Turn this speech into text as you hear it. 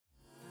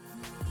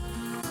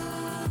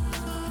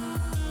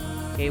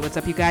Hey, what's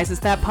up, you guys? It's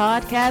that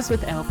podcast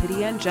with El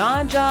Pity and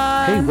John.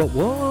 Hey, what?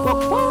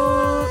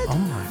 Oh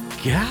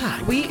my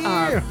God. We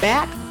are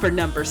back for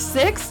number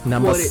 6.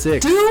 Number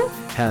 6. Do?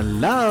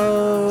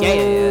 Hello.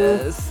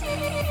 Yes.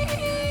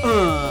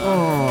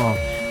 Oh,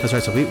 that's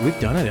right. So we've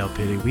done it, El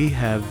Pity. We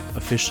have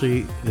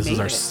officially, this is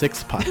our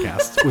 6th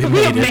podcast. We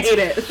made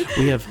it.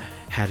 We have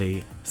had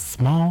a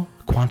small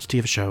quantity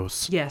of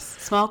shows. Yes,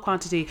 small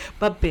quantity,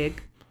 but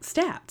big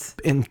stats.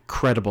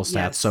 Incredible stats.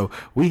 Yes. So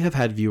we have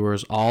had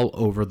viewers all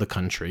over the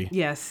country.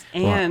 Yes,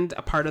 and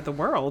a part of the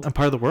world. A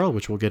part of the world,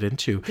 which we'll get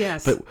into.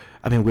 Yes. But,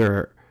 I mean,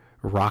 we're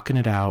rocking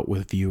it out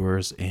with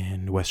viewers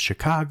in West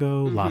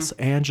Chicago, Los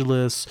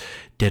Angeles,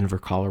 Denver,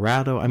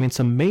 Colorado. I mean,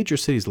 some major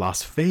cities,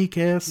 Las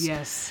Vegas.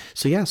 Yes.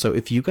 So, yeah. So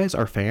if you guys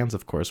are fans,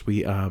 of course,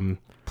 we...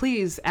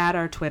 Please add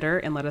our Twitter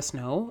and let us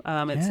know.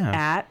 It's Yeah.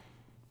 at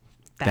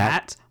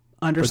that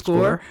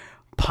 _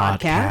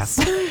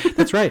 podcast.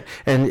 That's right.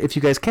 And if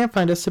you guys can't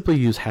find us, simply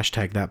use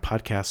hashtag that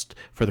podcast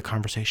for the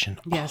conversation.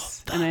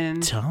 Yes. all the And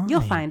then time. you'll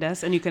find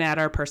us. And you can add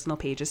our personal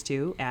pages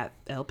too, at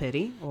El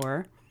Pity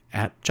or...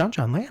 At John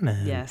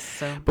Lannon. Yes.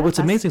 So But what's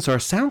that's- amazing, so our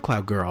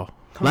SoundCloud girl,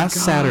 last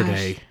gosh.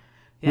 Saturday,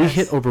 we Yes.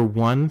 hit over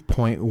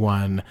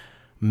 1.1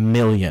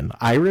 million.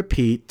 I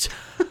repeat,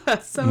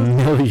 so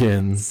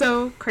millions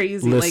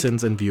crazy.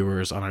 listens and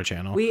viewers on our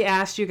channel. We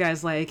asked you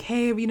guys, like,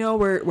 hey, you know,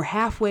 we're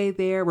halfway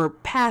there. We're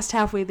past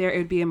halfway there. It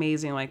would be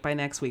amazing, like, by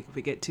next week if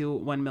we get to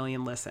 1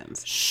 million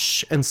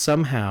listens. And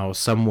somehow,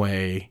 some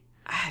way.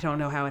 I don't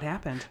know how it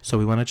happened. So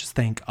we want to just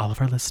thank all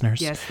of our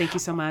listeners. Yes, thank you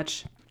so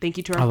much. Thank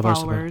you to All our of our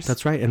followers.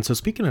 That's right. And so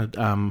speaking of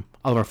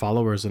all of our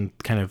followers and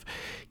kind of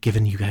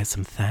giving you guys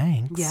some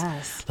thanks.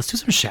 Yes. Let's do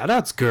some shout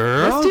outs,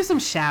 girl. Let's do some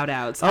shout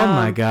outs. Oh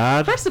my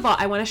God. First of all,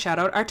 I want to shout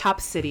out our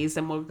top cities,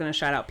 and we're going to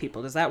shout out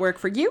people. Does that work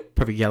for you?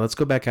 Perfect. Yeah, let's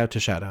go back out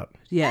to shout out.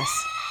 Yes.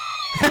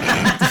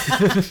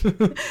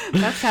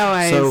 That's how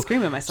I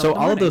scream at myself. So in the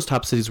all of morning. those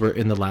top cities were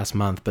in the last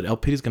month, but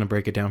LPD is going to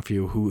break it down for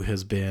you who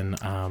has been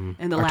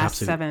in the our top last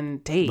city. 7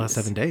 days. Last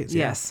 7 days,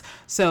 yeah. Yes.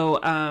 So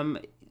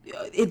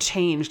it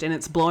changed, and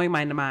it's blowing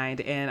my mind,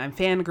 and I'm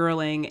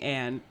fangirling,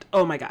 and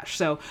oh my gosh.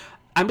 So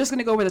I'm just going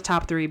to go over the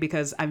top 3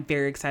 because I'm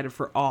very excited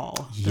for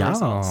all the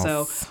results.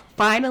 So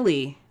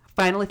finally,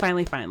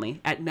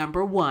 at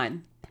number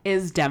 1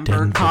 is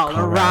Denver,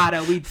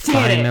 Colorado. We did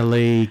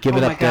Finally, it. give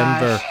it Oh up, my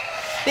gosh. Denver.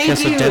 Thank Yeah,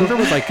 so you. Denver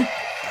was like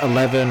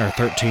 11 or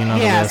 13 on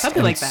the list. something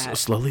and like that.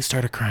 Slowly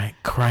started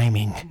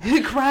criming.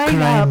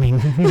 Crying up.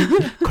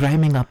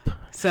 Climbing up.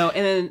 So,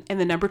 and in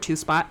the number 2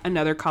 spot,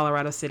 another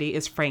Colorado city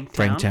is Franktown.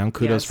 Franktown.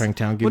 Kudos, Yes.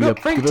 Franktown. What Give it up,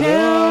 up. Give it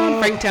Franktown?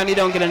 up. Franktown, you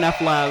don't get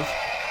enough love.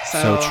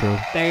 So true.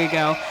 There you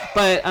go.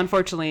 But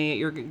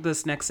unfortunately,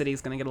 this next city is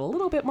going to get a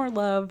little bit more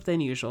love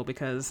than usual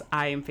because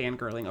I am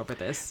fangirling over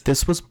this.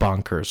 This was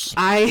bonkers.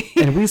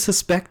 And we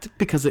suspect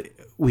because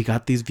we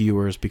got these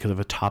viewers because of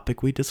a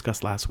topic we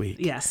discussed last week.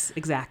 Yes,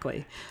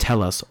 exactly.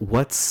 Tell us,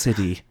 what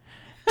city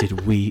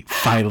did we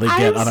finally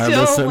get on our I'm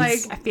still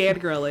listens? like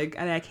fangirling,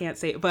 and I can't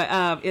say it, but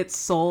it's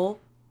Seoul,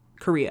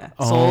 Korea.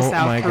 Oh Seoul,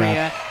 South my God.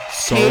 Korea.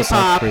 Seoul,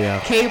 South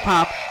Korea.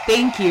 K-pop.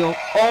 Thank you.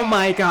 Oh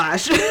my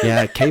gosh.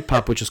 Yeah,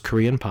 K-pop, which is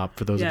Korean pop,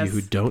 for those of Yes. you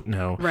who don't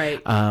know.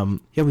 Right.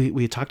 Yeah,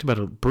 we talked about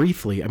it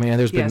briefly. I mean,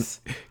 there's been Yes.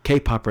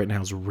 K-pop right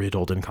now is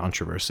riddled in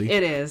controversy.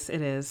 It is.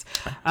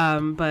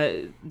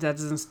 But that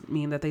doesn't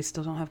mean that they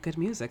still don't have good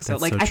music. So,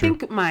 That's like, so I true.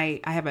 think I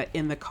have an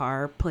In the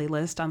Car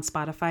playlist on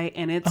Spotify,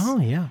 and it's Oh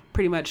yeah,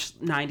 pretty much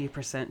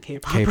 90%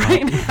 K-pop, K-pop.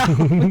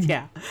 right now.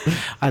 Yeah.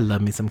 I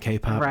love me some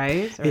K-pop.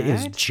 Right, It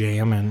is right.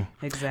 jamming.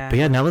 Exactly.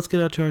 But yeah, now let's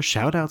get out to our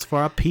shout-outs for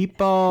our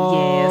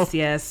people.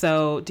 Yes.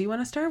 So, do you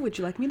want to start? Would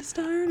you like me to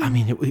start? I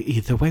mean,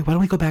 either way, why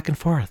don't we go back and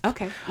forth?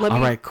 Okay. All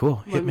right, cool.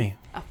 Hit me.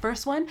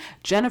 First one,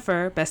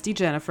 Jennifer, bestie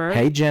Jennifer.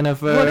 Hey,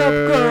 Jennifer. What up,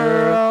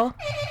 girl?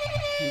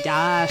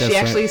 Yeah, she That's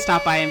actually right.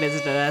 stopped by and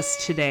visited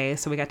us today,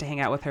 so we got to hang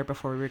out with her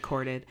before we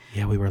recorded.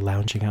 Yeah, we were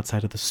lounging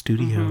outside of the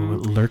studio,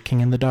 lurking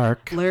in the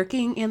dark.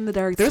 Lurking in the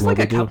dark. There's what like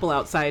a we do. couple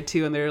outside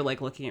too, and they're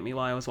like looking at me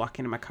while I was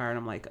walking in my car, and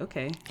I'm like,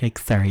 okay, Like,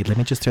 sorry, let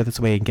me just throw this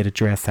away and get a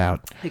dress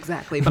out.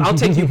 exactly. But I'll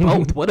take you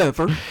both,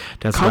 whatever.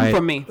 That's Come right.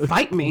 from me,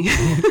 fight me.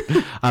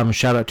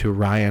 Shout out to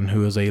Ryan,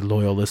 who is a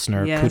loyal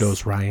listener. Yes.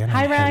 Kudos, Ryan.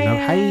 Hi, And hello.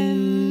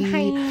 Ryan. Hi.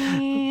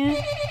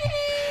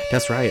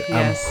 That's right.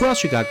 Yes. Who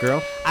else you got,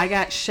 girl? I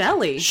got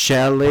Shelly.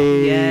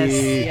 Shelly.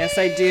 Yes,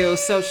 I do.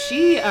 So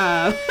she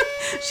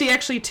she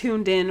actually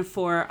tuned in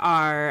for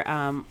our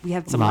we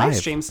had some live Live.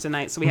 streams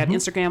tonight. So we had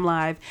Instagram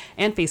Live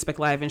and Facebook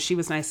Live, and she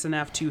was nice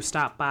enough to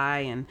stop by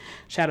and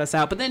shout us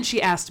out. But then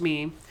she asked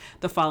me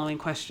the following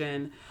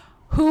question: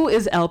 who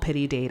is El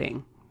Pity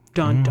dating?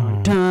 Dun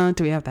dun dun.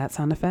 Do we have that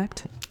sound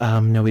effect?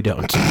 No, we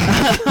don't.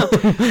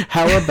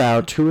 How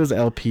about who is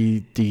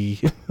LPD?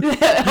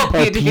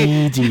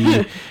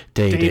 LPD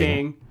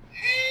dating?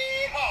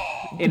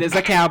 It is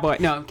a cowboy.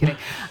 No, I'm kidding.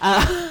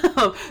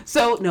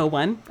 So no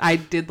one. I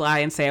did lie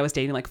and say I was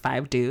dating like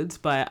 5 dudes,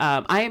 but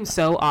I am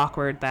so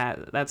awkward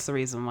that's the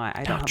reason why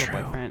I don't have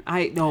a boyfriend.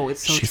 I know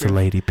it's so She's true. a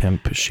lady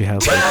pimp. She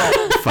has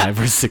like 5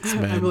 or 6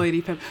 men. I'm a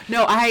lady pimp.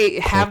 No, I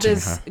have Coaching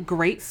this her.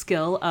 great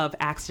skill of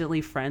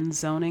accidentally friend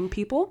zoning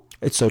people.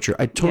 It's so true.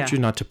 I told Yeah. you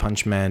not to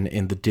punch men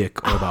in the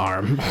dick or the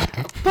arm.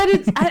 But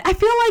I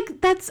feel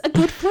like that's a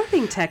good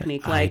flirting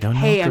technique. Like, don't know,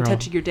 hey, I'm girl.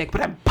 touching your dick,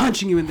 but I'm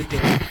punching you in the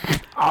dick.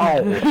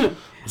 Ow.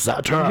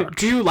 That hurt.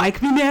 Do you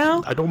like me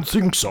now? I don't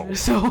think so.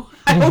 So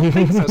I don't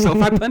think so. So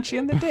if I punch you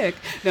in the dick,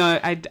 no,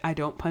 I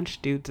don't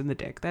punch dudes in the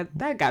dick.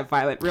 That got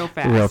violent real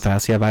fast. Real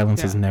fast. Yeah,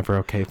 violence is Yeah. never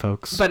okay,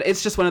 folks. But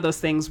it's just one of those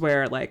things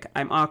where like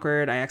I'm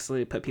awkward. I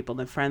accidentally put people in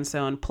the friend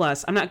zone.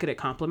 Plus, I'm not good at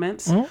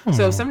compliments.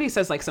 So if somebody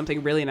says like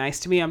something really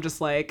nice to me, I'm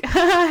just like,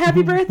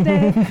 happy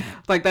birthday.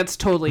 Like that's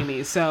totally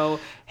me. So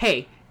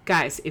hey,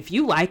 guys, if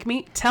you like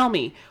me, tell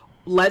me.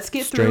 Let's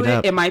get through Straight it.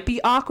 up. It might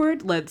be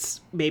awkward.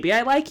 Maybe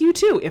I like you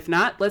too. If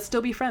not, let's still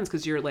be friends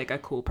because you're like a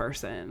cool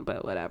person.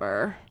 But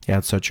whatever. Yeah,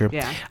 it's so true.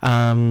 Yeah.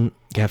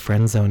 Yeah,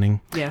 friend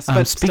zoning. Yes,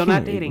 but still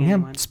not dating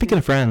anyone. Speaking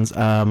of friends,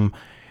 let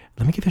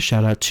me give a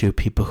shout out to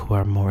people who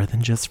are more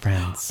than just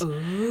friends.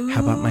 Ooh.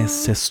 How about my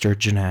sister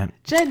Jeanette?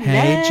 Jeanette.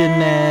 Hey,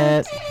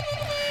 Jeanette.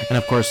 And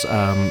of course,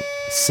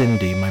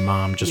 Cindy, my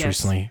mom, just Yes.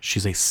 recently,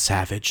 she's a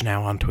savage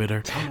now on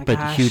Twitter. Oh my But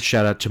gosh. huge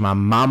shout out to my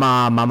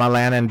Mama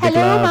Lannon. Big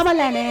Hello, love. Mama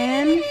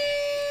Lennon.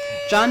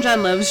 John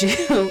loves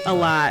you a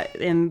lot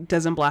and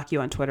doesn't block you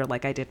on Twitter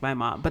like I did my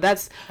mom. But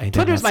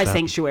Twitter's my mess up.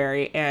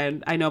 sanctuary,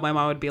 and I know my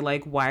mom would be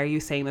like, "Why are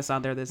you saying this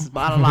on there? This is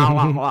blah blah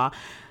blah blah."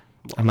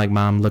 I'm like,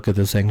 Mom, look at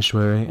the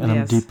sanctuary, and I'm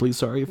Yes. deeply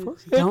sorry for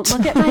it. Don't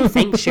look at my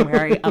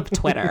sanctuary of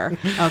Twitter,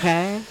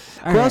 okay?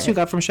 All Who else right. you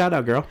got from shout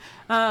out, girl?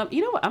 You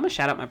know what? I'm gonna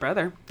shout out my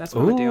brother. That's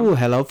what I'm gonna Ooh, do.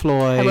 hello,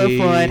 Floyd. Hello,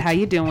 Floyd. How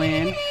you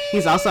doing?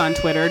 He's also on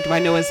Twitter. Do I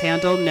know his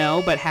handle?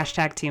 No, but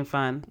hashtag Team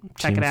Fun.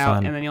 Check Team it out,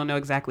 Fun. and then you'll know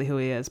exactly who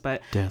he is.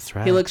 But That's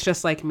right. he looks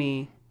just like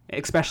me,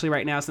 especially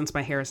right now since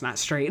my hair is not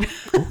straight.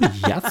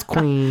 Yes,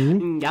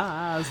 queen.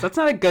 Yes, that's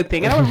not a good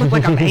thing. I don't look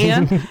like a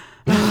man.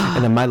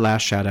 And then my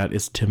last shout out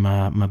is to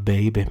my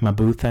baby, my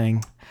boo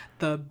thing.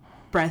 The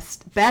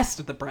best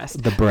of the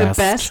breast. The breast.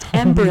 The best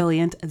and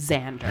brilliant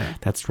Xander.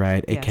 That's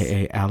right, Yes.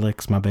 aka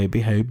Alex, my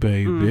baby. Hey,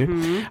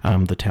 baby.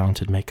 The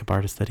talented makeup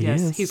artist that he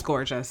Yes, is. he's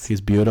gorgeous.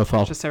 He's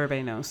beautiful. Just so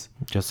everybody knows.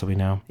 Just so we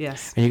know.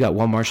 Yes. And you got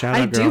one more shout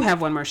out, I girl? do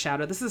have one more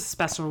shout out. This is a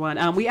special one.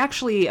 We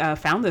actually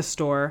found this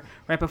store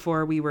right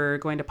before we were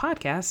going to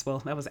podcast. Well,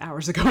 that was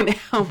hours ago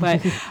now,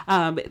 but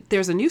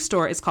there's a new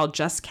store. It's called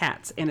Just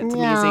Cats, and it's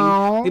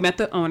amazing. We met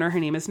the owner. Her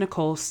name is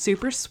Nicole.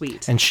 Super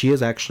sweet. And she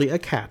is actually a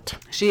cat.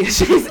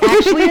 She's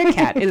actually a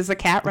cat. It is a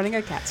cat running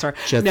a cat store.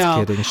 Just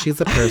no. kidding. She's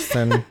a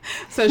person.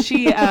 So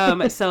she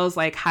sells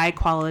like high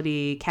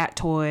quality cat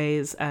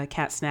toys,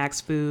 cat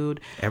snacks, food,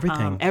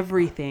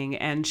 everything.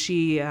 And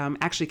she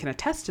actually can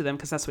attest to them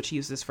because that's what she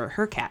uses for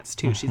her cats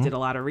too. She did a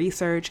lot of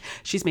research.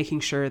 She's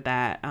making sure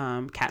that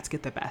cats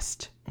get the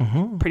best.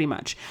 Pretty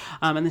much.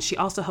 And then she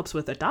also helps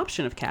with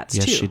adoption of cats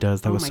Yes, too. she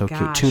does. That Oh was my so cute.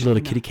 gosh, 2 little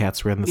you know. kitty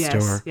cats were in the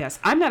store. Yes.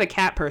 I'm not a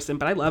cat person,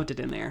 but I loved it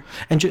in there.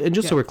 And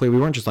just so we're clear, we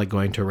weren't just like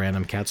going to a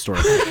random cat store.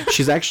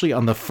 She's actually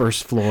on the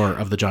first floor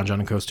of the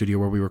John & Co. studio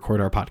where we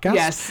record our podcast.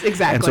 Yes,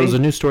 exactly. And so it was a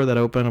new store that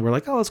opened, and we're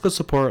like, oh, let's go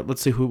support.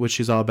 Let's see what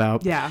she's all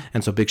about. Yeah.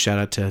 And so big shout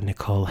out to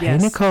Nicole.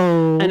 Yes. Hey,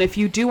 Nicole. And if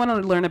you do want to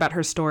learn about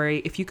her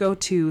story, if you go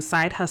to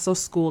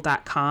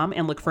sidehustleschool.com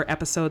and look for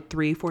episode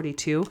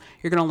 342,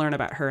 you're going to learn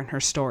about her and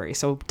her story.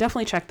 So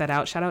definitely check that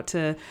out. Shout out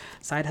to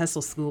Side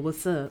Hustle School.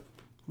 What's up?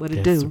 What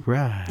it That's do?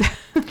 right.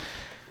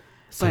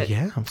 So But-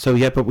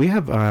 yeah, but we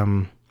have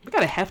We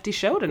got a hefty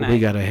show tonight. we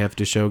got a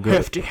hefty show. Girl.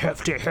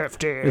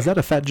 hefty. Is that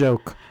a fat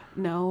joke?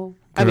 No.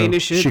 I Girl, mean,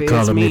 it should she be. It's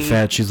calling me me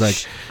fat. She's like,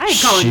 I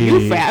ain't calling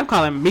you fat. I'm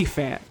calling me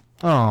fat.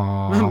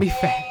 Oh, Me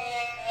fat.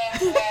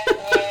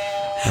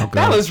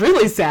 That was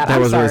really sad. that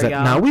I'm was sorry, really sad.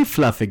 y'all. Now we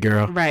fluffy,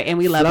 girl. Right, and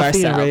we love Fluffy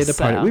ourselves. and ready to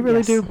party. So, We really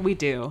yes, do. We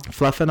do.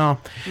 Fluff and all.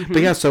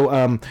 But yeah,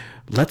 so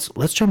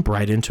let's jump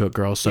right into it,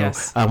 girl. So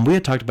Yes. we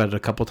had talked about it a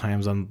couple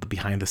times on the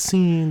behind the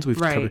scenes. We've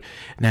Right. covered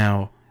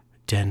now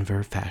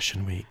Denver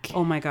Fashion Week.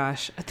 Oh my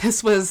gosh.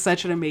 This was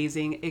such an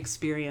amazing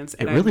experience.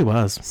 It And really I'm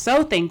was.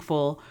 so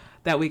thankful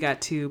that we got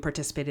to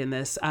participate in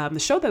this. The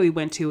show that we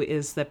went to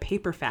is the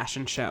Paper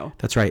Fashion Show.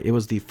 That's right. It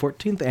was the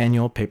 14th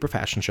annual Paper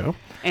Fashion Show.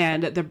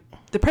 And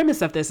the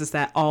premise of this is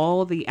that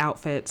all the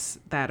outfits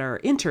that are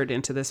entered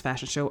into this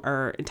fashion show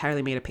are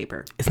entirely made of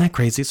paper. Isn't that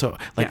crazy? So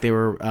like Yeah. they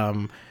were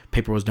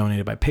paper was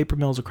donated by paper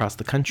mills across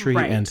the country,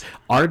 Right. and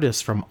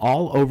artists from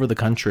all over the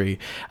country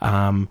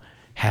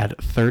had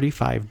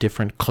 35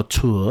 different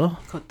couture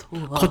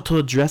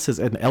dresses,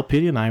 and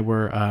LPD and I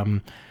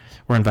were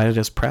invited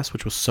as press,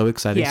 which was so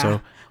exciting. Yeah.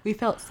 So We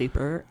felt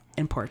super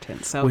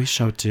important. So we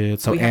showed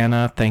it. So We have-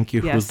 Anna, thank you,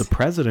 who was Yes. the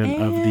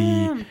president of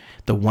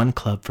the One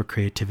Club for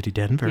Creativity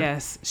Denver.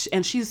 Yes,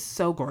 and she's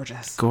so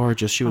gorgeous.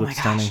 Gorgeous. She looks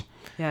stunning.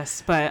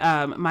 Yes,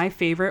 but my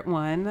favorite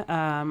one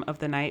of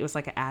the night was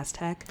like an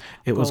Aztec.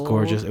 It was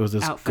gorgeous. It was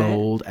this outfit.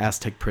 gold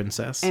Aztec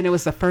princess. And it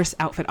was the first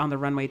outfit on the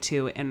runway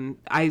too. And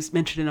I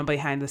mentioned it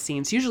behind the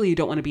scenes. Usually you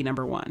don't want to be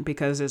number one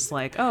because it's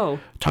like, oh.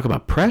 Talk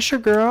about pressure,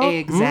 girl.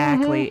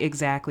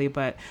 Exactly.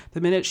 But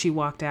the minute she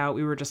walked out,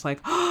 we were just like,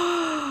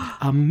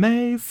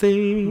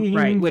 amazing.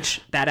 Right,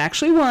 which that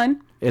actually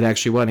won. It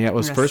actually won. Yeah, it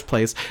was first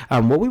place.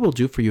 What we will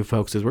do for you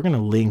folks is we're going to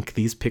link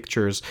these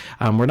pictures.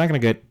 We're not going to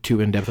get too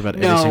in depth about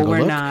every single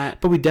look. Not.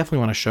 But we definitely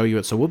want to show you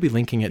it. So we'll be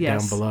linking it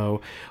down below.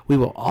 We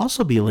will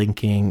also be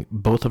linking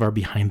both of our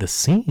behind the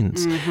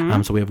scenes.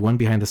 So we have one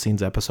behind the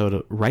scenes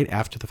episode right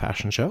after the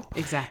fashion show.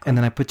 Exactly. And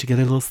then I put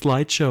together a little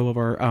slideshow of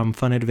our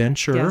fun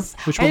adventure,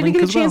 which we'll I link didn't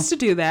get as a chance to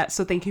do that,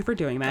 so thank you for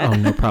doing that. Oh,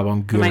 no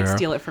problem. Girl. I might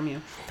steal it from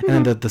you.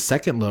 And then the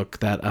second look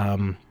that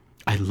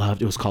I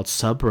loved, it was called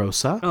Sub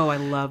Rosa. Oh, I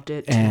loved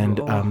it too. And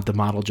the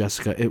model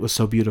Jessica, it was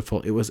so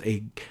beautiful. It was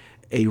a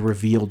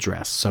reveal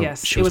dress. So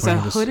yes, it was a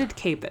hooded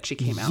cape that she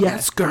came out with.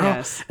 Yes, girl.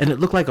 Yes. And it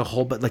looked like a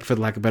whole, but like for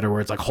lack of better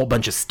words, like a whole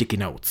bunch of sticky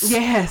notes.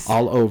 Yes.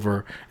 All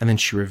over. And then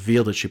she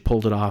revealed it. She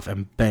pulled it off,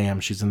 and bam,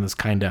 she's in this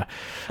kind of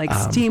like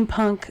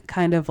steampunk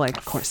kind of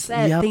like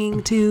corset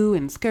thing too,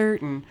 and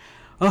skirt and.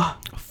 Oh,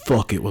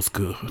 fuck, it was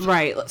good.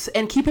 Right.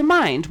 And keep in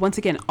mind, once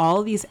again,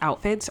 all of these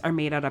outfits are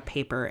made out of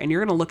paper, and you're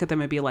going to look at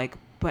them and be like,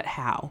 but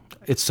how?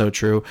 It's so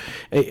true.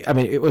 I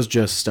mean, it was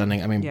just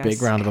stunning. I mean,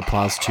 big round of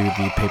applause to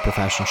the Paper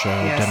Fashion Show,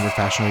 Denver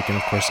Fashion Week, and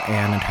of course,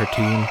 Anne and her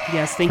team.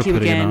 Yes, thank you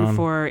again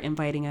for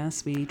inviting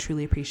us. We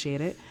truly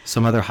appreciate it.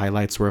 Some other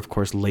highlights were, of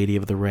course, Lady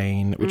of the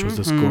Rain, which was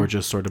this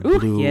gorgeous sort of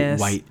blue,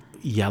 white,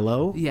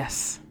 yellow.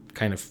 Yes.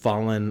 Kind of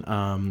fallen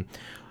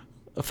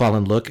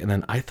look. And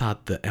then I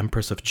thought the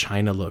Empress of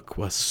China look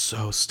was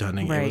so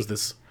stunning. Right. It was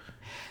this.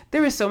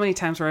 There was so many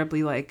times where I'd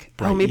be like,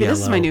 oh, maybe this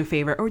is my new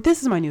favorite, or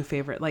this is my new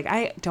favorite. Like,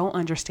 I don't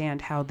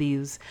understand how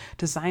these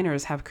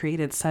designers have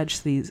created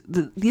such these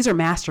are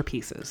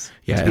masterpieces.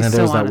 Yeah, and then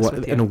there was that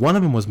one, and one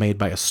of them was made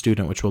by a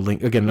student, which we'll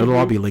link again. It'll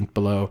all be linked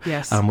below.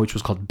 Yes. Which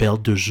was called Belle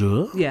de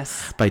Jour.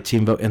 Yes. By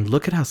Team Vogue, and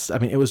look at how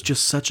it was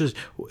just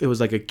it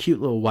was like a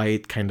cute little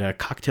white kind of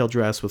cocktail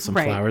dress with some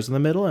flowers in the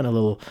middle and a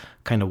little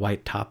kind of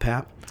white top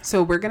hat.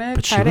 So we're gonna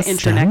try to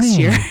enter next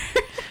year.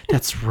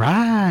 That's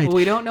right.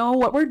 We don't know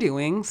what we're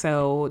doing,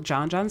 so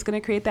John's going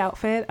to create the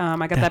outfit. I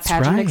got that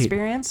pageant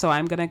experience, so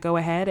I'm going to go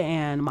ahead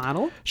and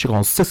model. She's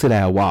going to sissy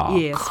that walk.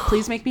 Yes,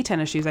 please make me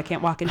tennis shoes. I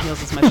can't walk in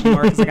heels as much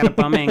anymore because I got a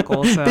bum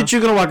ankle. So. Bitch,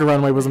 you're going to walk a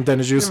runway with some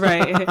tennis shoes.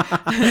 Right.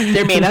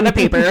 They're made out of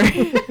paper.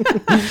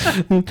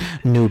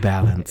 New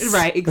Balance.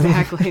 Right,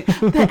 exactly.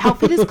 The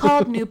outfit is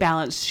called New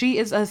Balance. She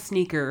is a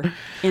sneaker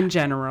in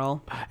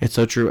general. It's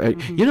so true.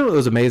 You know, it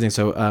was amazing.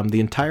 So the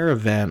entire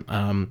event,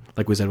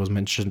 like we said, was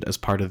mentioned as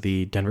part of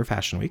the Denver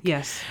Fashion Week.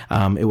 Yes.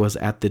 It was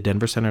at the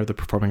Denver Center of the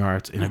Performing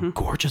Arts in a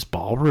gorgeous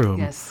ballroom.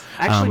 Yes.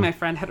 Actually, my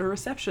friend had a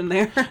reception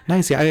there.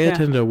 Nice. Yeah, I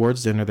attended an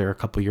awards dinner there a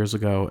couple years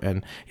ago,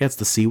 and it's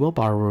the Sewell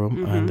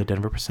Ballroom in the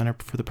Denver Center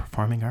for the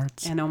Performing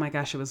Arts. And oh my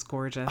gosh, it was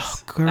gorgeous.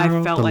 Oh, girl, I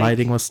felt the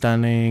lighting was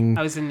stunning.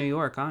 I was in New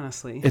York,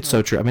 honestly. It's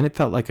so true. I mean, it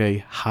felt like a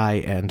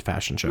high-end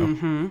fashion show.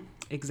 Mm-hmm.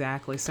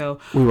 Exactly. So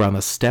we were on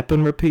the step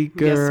and repeat,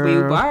 girl. Yes, we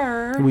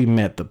were. We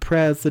met the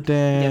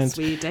president. Yes,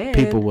 we did.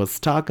 People was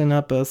talking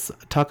us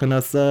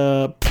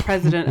up.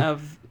 President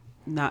of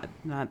not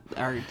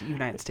our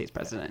United States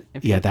president.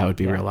 That would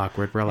be real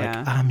awkward. We're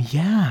like,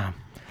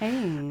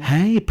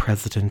 Hey,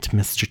 President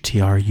Mr.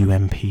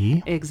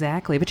 TRUMP.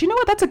 Exactly. But you know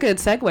what? That's a good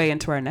segue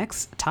into our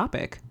next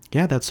topic.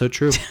 Yeah, that's so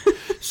true.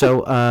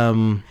 So,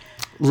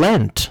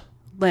 Lent.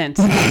 I'm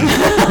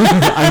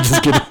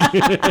just kidding.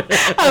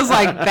 I was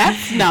like,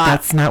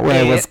 that's not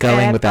where I was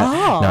going with that.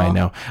 All. No, I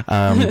know.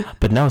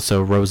 But no,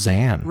 so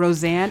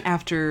Roseanne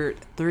after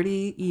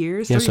 30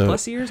 years, 30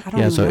 plus years? I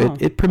don't know. So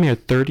it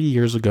premiered 30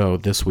 years ago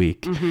this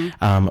week,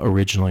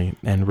 originally.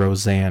 And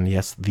Roseanne,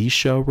 yes, the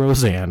show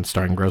Roseanne,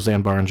 starring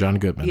Roseanne Barr and John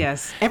Goodman.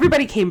 Yes.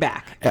 Everybody came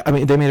back. I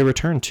mean, they made a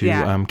return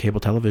to cable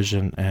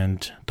television,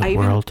 and the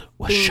world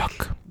was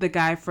shook. The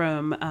guy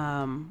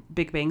from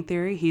Big Bang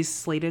Theory, he's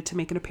slated to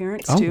make an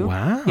appearance too. Oh,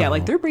 wow. Yeah,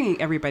 like they're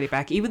bringing everybody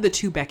back, even the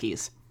two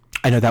Beckys.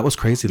 I know, that was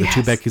crazy. The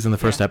two Beckys in the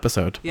first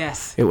episode.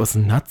 Yes. It was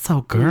nuts,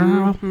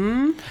 girl.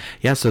 Mm-hmm.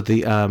 Yeah, so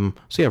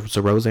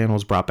so Roseanne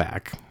was brought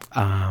back.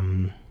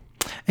 And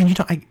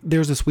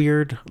there's this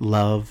weird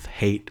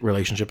love-hate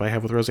relationship I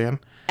have with Roseanne.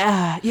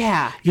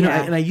 Yeah.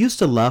 And I used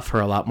to love her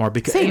a lot more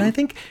because and I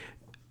think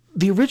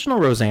the original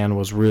Roseanne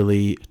was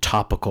really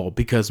topical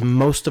because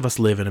most of us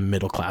live in a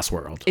middle-class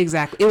world.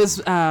 Exactly. It was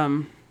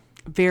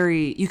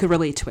you could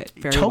relate to it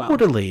very well.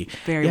 Totally.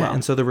 Very well.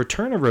 And so the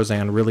return of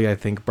Roseanne really, I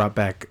think, brought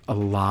back a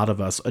lot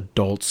of us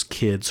adults,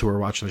 kids who were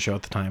watching the show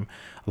at the time,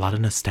 a lot of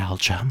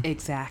nostalgia.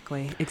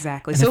 Exactly. And so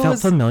it felt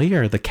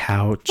familiar. The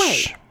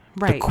couch.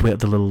 Right.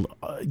 The little,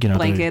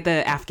 blanket,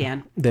 the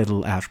Afghan. The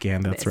little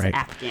Afghan, that's right.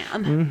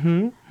 Afghan.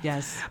 Mm-hmm.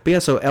 Yes. But yeah,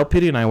 so El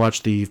Pity and I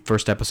watched the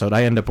first episode.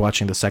 I ended up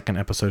watching the second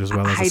episode as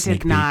well as a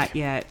sneak peek. I did not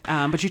yet.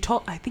 But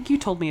I think you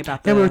told me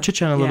about we were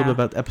chit-chatting a little bit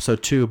about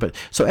episode 2. But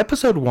so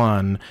episode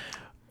 1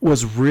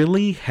 was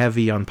really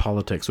heavy on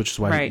politics, which is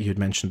why you had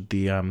mentioned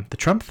the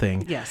Trump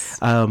thing. Yes.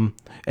 And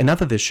not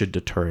that this should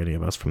deter any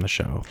of us from the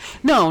show.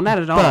 No, not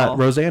at all. But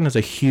Roseanne is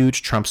a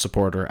huge Trump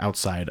supporter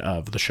outside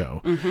of the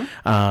show.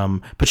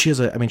 But she has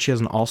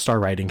an all-star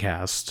writing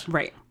cast.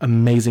 Right.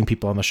 Amazing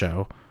people on the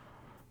show.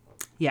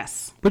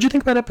 Yes. What'd you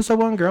think about episode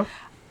 1, girl?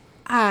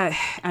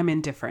 I'm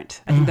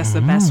indifferent. I think that's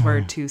the best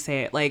word to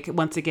say it. Like,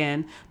 once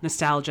again,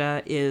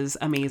 nostalgia is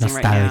amazing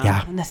right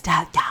now.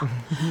 Nostalgia.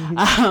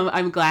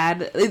 I'm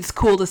glad. It's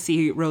cool to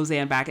see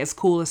Roseanne back. It's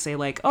cool to say,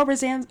 like, oh,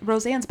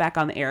 Roseanne's back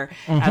on the air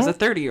as a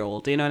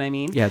 30-year-old. You know what I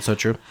mean? Yeah, it's so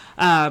true.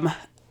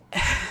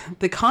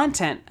 The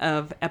content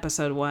of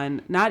episode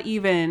 1, not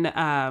even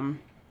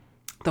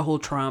the whole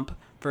Trump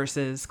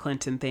versus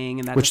Clinton thing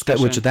and which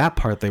that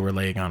part they were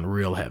laying on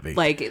real heavy.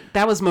 Like,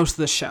 that was most of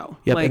the show.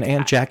 Yep, like, and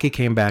Aunt Jackie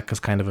came back as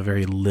kind of a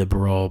very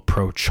liberal,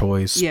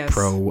 pro-choice,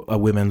 pro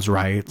women's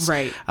rights.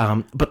 Right.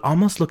 But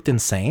almost looked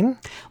insane.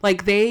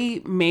 Like,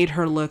 they made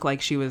her look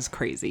like she was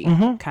crazy,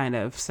 kind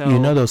of. So you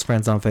know those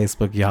friends on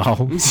Facebook,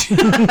 y'all.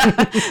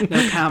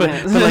 No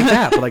comment.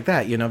 but like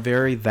that,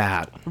 very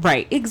that.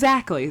 Right,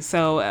 exactly.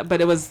 So,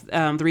 but it was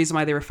the reason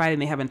why they were fighting.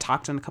 They haven't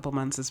talked in a couple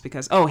months is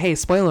because, oh, hey,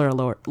 spoiler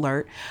alert,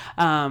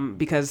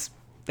 because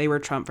they were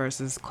Trump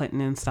versus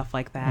Clinton and stuff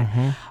like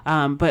that.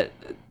 But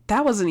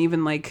that wasn't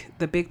even like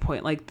the big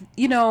point. Like,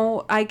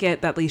 I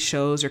get that these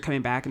shows are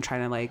coming back and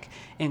trying to like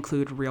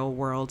include real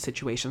world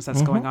situations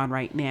that's going on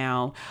right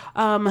now.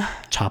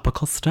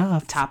 Topical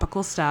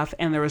stuff.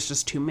 And there was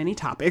just too many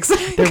topics.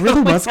 There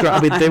really was.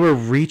 I mean, they were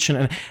reaching.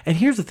 And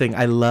here's the thing.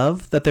 I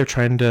love that they're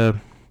trying to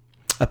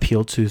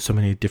appeal to so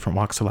many different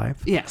walks of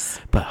life.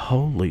 Yes. But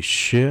holy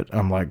shit,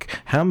 I'm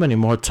like, how many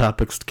more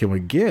topics can we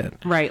get?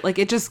 Right. Like,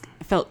 it just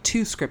felt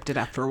too scripted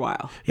after a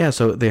while. Yeah,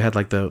 so they had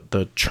like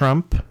the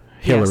Trump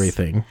Hillary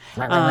thing.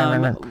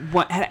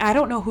 I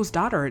don't know whose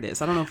daughter it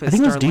is. I don't know if it's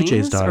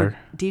DJ's daughter.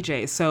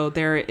 DJ. So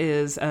there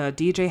is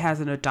DJ has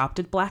an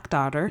adopted black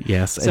daughter.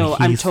 Yes. So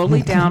I'm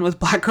totally down with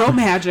Black Girl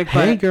Magic.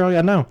 But hey, girl,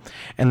 I know.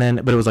 And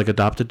then, but it was like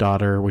adopted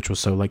daughter, which was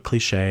so like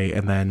cliche.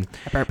 And then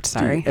I burped.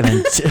 Sorry. And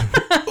then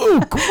oh,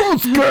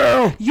 gross,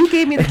 girl. You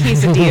gave me the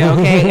quesadilla,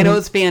 okay, and it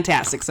was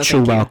fantastic. So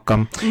you're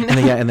welcome.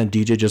 And then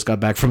DJ just got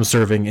back from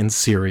serving in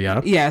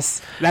Syria.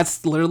 Yes,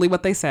 that's literally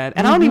what they said.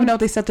 And I don't even know if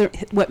they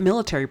said what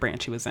military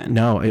branch he was in.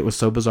 No, it was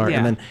so bizarre.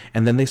 Yeah.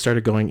 And then they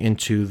started going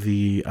into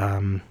the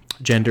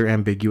gender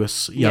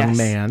ambiguous young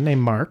man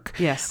named Mark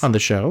on the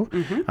show,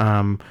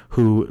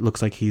 who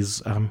looks like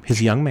he's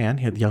his young man,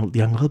 he had young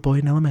little boy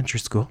in elementary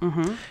school,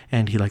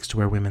 and he likes to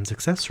wear women's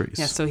accessories.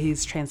 Yeah, so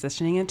he's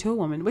transitioning into a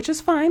woman, which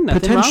is fine.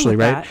 Nothing potentially,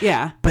 wrong with right? That.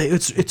 Yeah, but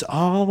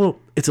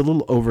it's a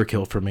little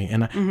overkill for me.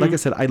 And like I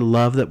said, I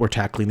love that we're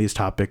tackling these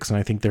topics, and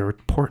I think they're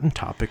important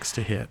topics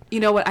to hit. You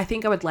know what? I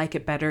think I would like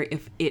it better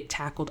if it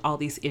tackled all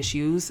these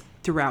issues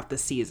throughout the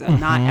season,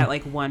 not at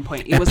like one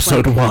point. It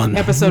Episode was like, 1.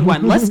 Episode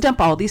 1. Let's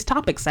dump all these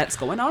topics that's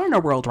going on in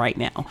our world right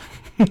now.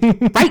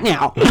 Right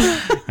now.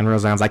 And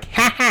Roseanne's like,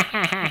 ha, ha,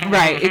 ha, ha.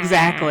 Right,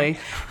 exactly.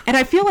 And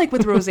I feel like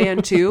with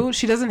Roseanne too,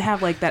 she doesn't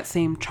have like that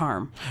same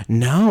charm.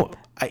 No,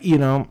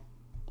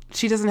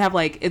 she doesn't have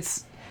like,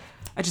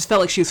 I just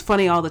felt like she was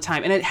funny all the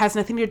time. And it has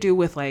nothing to do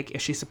with like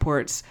if she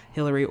supports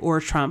Hillary or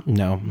Trump.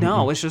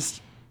 No, it's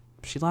just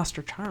she lost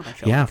her charm, I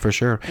feel like. For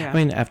sure. Yeah. I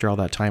mean, after all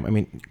that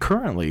time,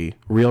 currently,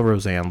 real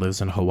Roseanne lives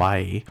in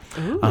Hawaii,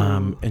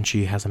 and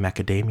she has a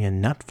macadamia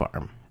nut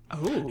farm.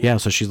 Oh. Yeah,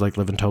 so she's like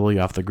living totally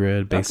off the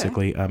grid,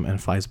 basically,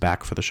 and flies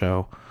back for the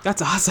show.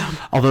 That's awesome.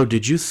 Although,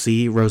 did you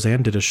see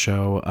Roseanne did a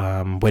show,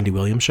 Wendy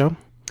Williams show?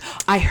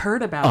 I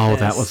heard about this. Oh,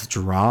 that was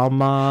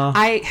drama.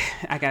 I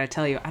gotta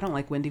tell you, I don't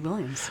like Wendy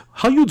Williams.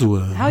 How you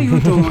doing?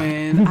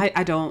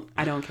 I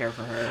don't care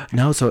for her.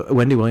 No, so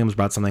Wendy Williams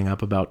brought something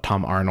up about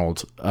Tom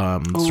Arnold's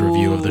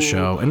review of the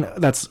show, and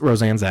that's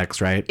Roseanne's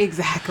ex, right?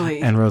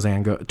 Exactly. And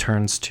Roseanne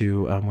turns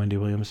to Wendy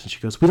Williams and she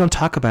goes, "We don't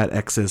talk about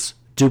exes,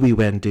 do we,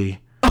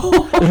 Wendy?"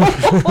 Go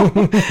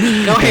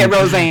ahead,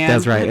 Roseanne.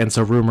 That's right. And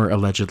so rumor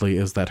allegedly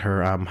is that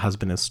her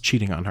husband is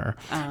cheating on her,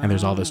 and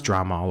there's all this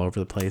drama all over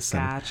the place.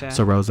 And gotcha.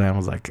 so Roseanne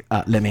was like,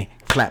 "Let me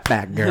clap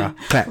back, girl,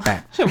 clap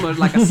back." It was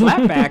like a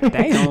slap back.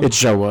 Damn. It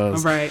sure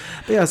was. Right.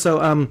 But yeah. So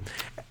and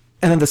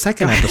then the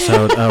second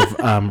episode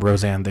of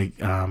Roseanne,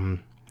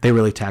 they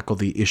really tackled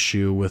the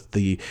issue with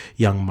the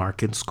young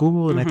Mark in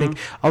school, and I think,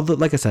 although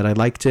like I said, I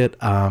liked it.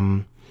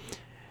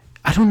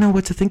 I don't know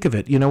what to think of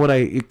it. You know what?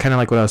 Kind of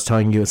like what I was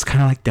telling you. It's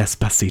kind of like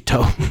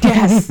Despacito.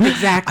 Yes,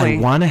 exactly.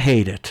 I want to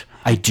hate it.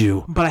 I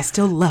do. But I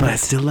still love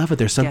it.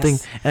 There's something,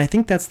 and I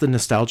think that's the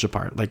nostalgia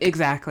part. Like,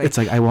 exactly. It's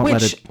like, I won't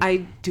let it.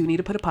 I do need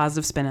to put a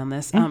positive spin on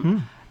this.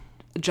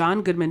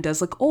 John Goodman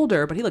does look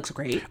older, but he looks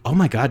great. Oh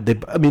my God. They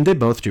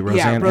both do.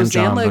 Roseanne and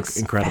John look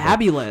incredible.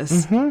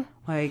 Fabulous.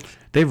 Like,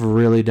 they've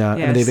really done,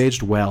 I mean, they've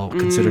aged well,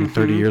 considering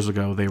 30 years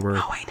ago they were.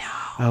 Oh, I know.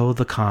 Oh,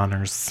 the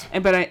Connors.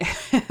 But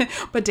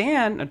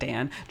John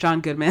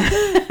Goodman,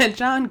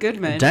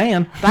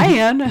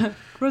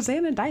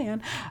 Roseanne and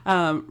Diane.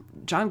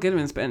 John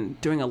Goodman's been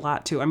doing a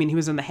lot too. I mean, he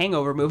was in the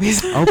Hangover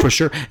movies. Oh, for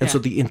sure. And so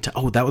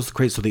that was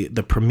great. So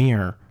the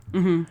premiere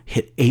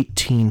hit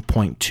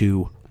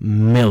 18.2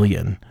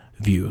 million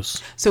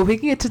views. So we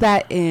can get to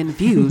that in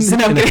views.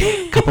 In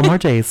a couple more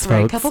days, folks.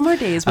 Right, a couple more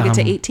days. We'll get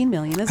to 18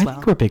 million as well. I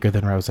think we're bigger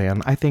than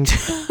Roseanne. I think...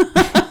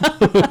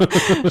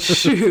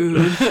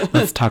 Shoot.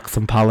 Let's talk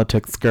some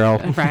politics, girl.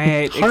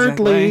 Right.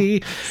 Hardly.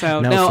 Exactly.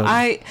 So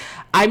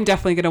I'm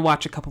definitely going to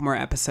watch a couple more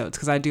episodes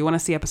because I do want to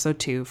see episode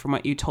 2 from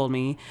what you told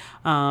me.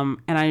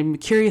 And I'm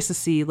curious to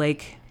see,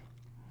 like,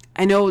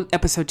 I know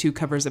episode 2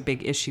 covers a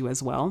big issue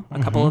as well, a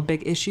couple of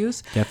big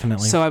issues.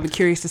 Definitely. So I'm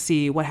curious to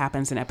see what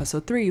happens in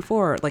episode 3,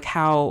 4, like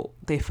how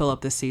they fill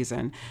up this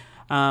season.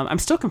 I'm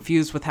still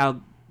confused with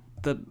how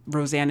the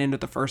Roseanne ended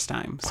the first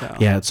time. So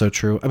yeah, it's so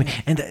true. I mean,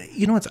 and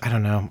you know what? I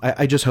don't know.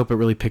 I just hope it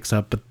really picks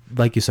up. But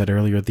like you said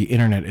earlier, the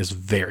internet is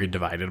very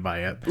divided by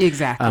it.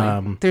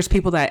 Exactly. There's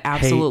people that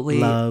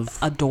absolutely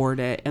adored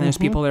it, and there's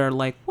people that are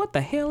like, "What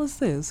the hell is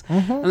this?"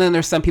 And then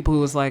there's some people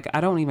who was like,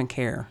 "I don't even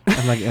care."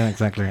 I'm like, yeah,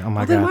 exactly. Oh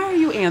my god. Then why are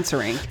you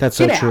answering? That's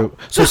so true.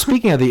 So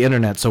speaking of the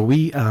internet, so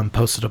we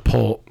posted a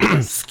poll.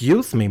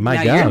 Excuse me, my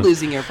now god. You're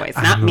losing your voice,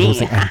 not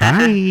me.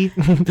 Bye.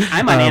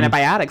 I'm on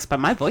antibiotics, but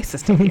my voice is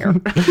still here.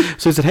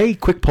 So he said, "Hey,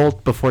 quick poll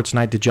before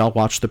tonight. Did y'all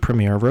watch the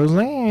premiere of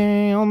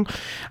Roseanne?"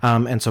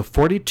 And so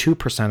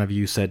 42% of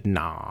you said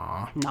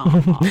nah.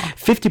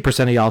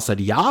 50% of y'all said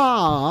yes.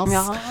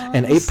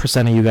 And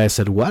 8% of you guys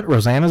said, what?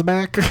 Roseanne is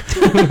back?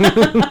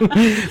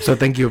 So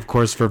thank you, of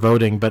course, for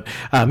voting. But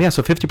yeah,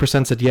 so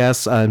 50% said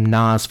yes.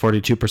 Nah is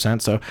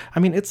 42%. So, I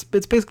mean, it's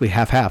basically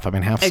half-half. I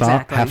mean, half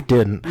saw, half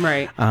didn't.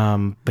 Right.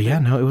 But yeah,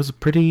 no, it was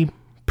pretty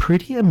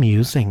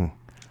amusing.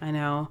 I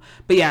know.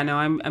 But yeah, no,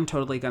 I'm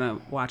totally going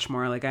to watch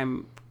more. Like,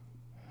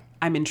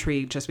 I'm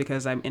intrigued just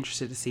because I'm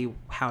interested to see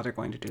how they're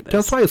going to do this.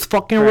 That's why it's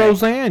fucking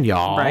Roseanne,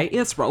 y'all. Right?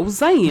 It's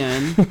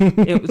Roseanne.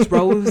 It was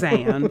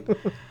Roseanne.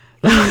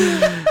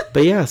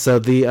 But yeah, so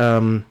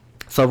the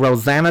so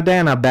Rosanna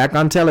Dana back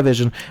on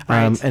television,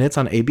 and it's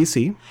on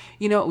ABC.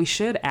 You know what we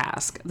should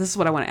ask? This is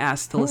what I want to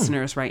ask the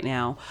listeners right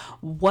now.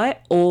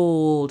 What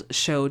old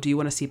show do you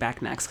want to see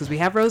back next? Because we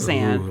have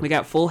Roseanne. We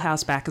got Full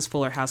House back as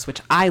Fuller House, which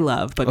I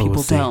love, but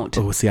people don't.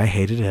 Oh, see, I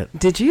hated it.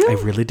 Did you? I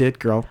really did,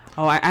 girl.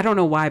 Oh, I don't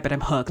know why, but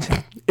I'm hooked.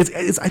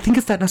 It's I think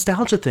it's that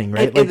nostalgia thing,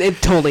 right?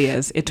 It totally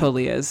is. It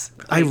totally is.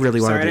 I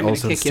really wanted the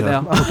Olsen kick you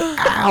though.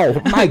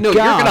 Ow! My no,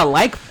 God. You're gonna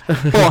like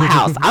Full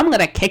House. I'm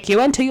gonna kick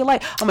you until you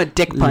like. I'm gonna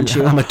dick punch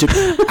you.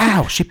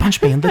 Ow! She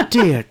punched me in the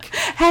dick.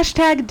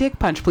 Hashtag dick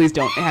punch. Please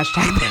don't hashtag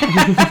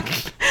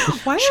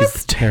that.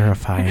 She's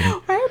terrifying.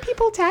 Why are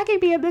people tagging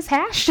me in this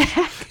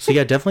hashtag? So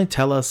yeah, definitely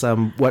tell us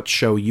what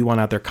show you want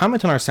out there.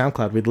 Comment on our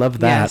SoundCloud. We'd love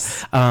that.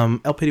 Yes.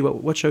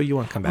 LPD, what show you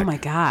want to come back? Oh my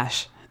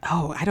gosh.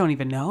 Oh, I don't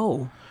even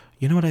know.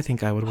 You know what I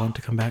think I would want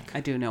to come back?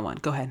 I do know one.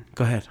 Go ahead.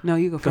 Go ahead. No,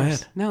 you go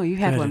first. Ahead. No, you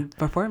had one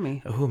before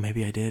me. Oh,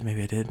 maybe I did.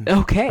 Maybe I didn't.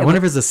 Okay. I wonder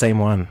if it's the same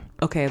one.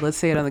 Okay, let's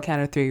say it on the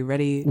count of 3.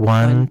 Ready?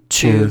 1,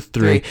 2,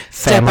 3.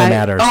 Family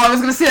Matters. Oh, I was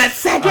going to say that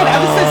second.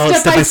 I was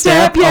Step by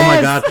Step. Yes. Oh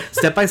my God.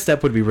 Step by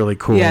Step would be really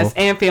cool. Yes,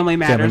 and Family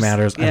Matters. Family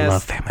Matters. Yes. I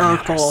love Family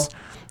Matters.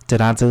 Did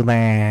I do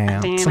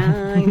that? Did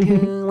I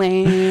do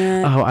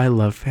that? Oh, I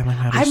love Family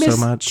Matters so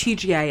much.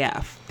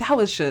 TGIF. That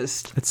was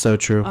just... It's so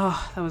true.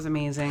 Oh, that was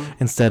amazing.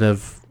 Instead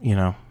of,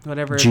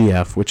 whatever.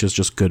 GF, which is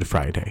just Good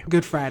Friday.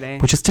 Good Friday.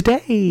 Which is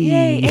today.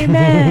 Yay,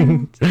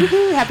 amen.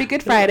 Happy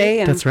Good Friday.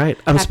 And that's right.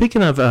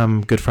 Speaking of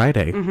Good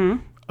Friday,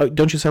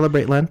 don't you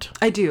celebrate Lent?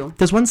 I do.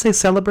 Does one say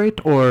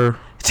celebrate or...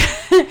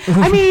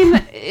 I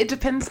mean, it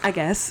depends, I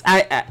guess.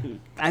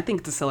 I think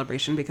it's a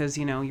celebration because,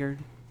 you're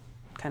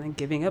kind of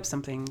giving up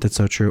something. That's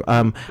so true.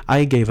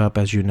 I gave up,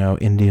 as you know,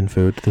 Indian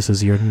food. This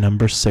is year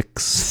number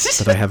 6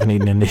 that I haven't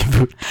eaten Indian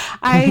food.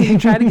 I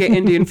tried to get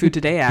Indian food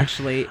today,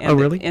 actually. And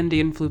really? The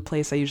Indian food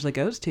place I usually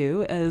goes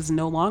to is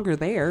no longer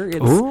there. It's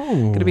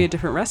going to be a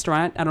different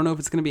restaurant. I don't know if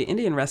it's going to be an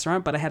Indian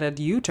restaurant, but I had a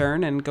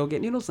U-turn and go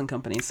get Noodles and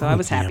Company. So I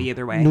was happy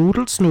either way.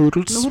 Noodles.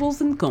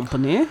 Noodles and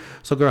Company.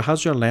 So, girl,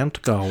 how's your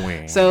Lent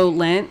going? So,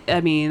 Lent,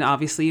 I mean,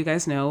 obviously, you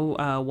guys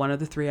know one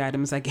of the 3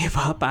 items I gave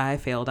up, I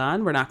failed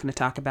on. We're not going to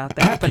talk about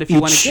that. But if you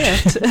want a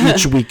gift.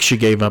 Each week she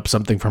gave up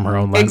something from her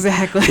own Lent.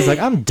 Exactly. She's like,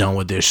 I'm done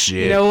with this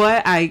shit. You know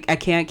what? I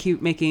can't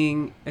keep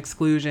making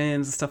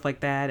exclusions and stuff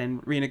like that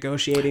and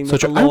renegotiating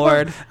with the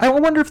Lord. I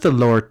wonder if the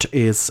Lord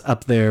is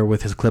up there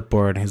with his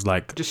clipboard and he's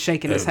like... just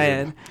shaking his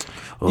head.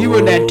 You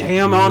were that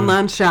damn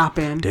online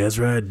shopping. That's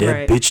right.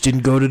 That bitch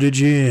didn't go to the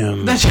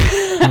gym.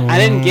 I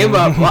didn't give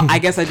up. Well, I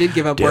guess I did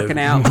give up working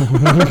out.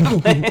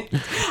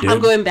 I'm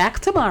going back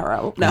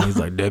tomorrow. No. He's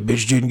like, that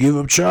bitch didn't give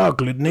up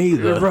chocolate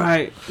neither.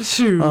 Right.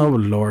 Shoot. Oh,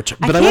 Lord.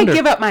 But I can't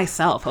give up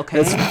myself,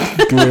 okay?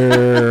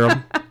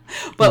 Girl.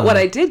 But what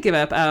I did give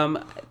up...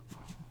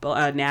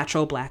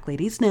 natural black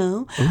ladies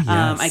know. Ooh, yes.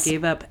 I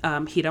gave up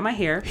heat on my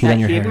hair. Heat on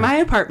your hair. In my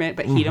apartment,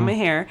 but heat on my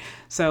hair.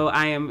 So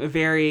I am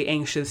very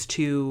anxious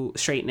to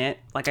straighten it.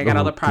 Like I got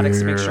all the products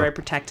to make sure I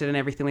protect it and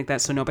everything like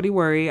that. So nobody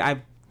worry.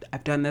 I've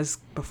done this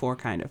before,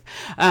 kind of.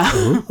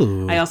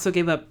 I also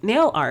gave up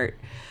nail art.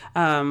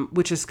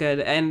 which is good.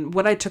 And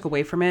what I took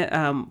away from it,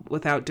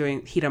 without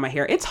doing heat on my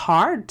hair, it's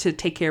hard to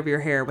take care of your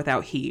hair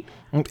without heat.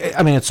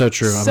 I mean, it's so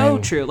true.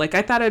 True. Like,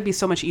 I thought it would be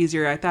so much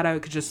easier. I thought I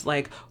could just,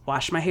 like,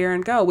 wash my hair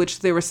and go,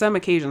 which there were some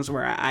occasions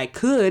where I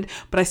could,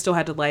 but I still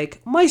had to,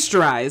 like,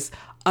 moisturize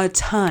a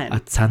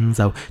ton.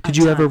 Did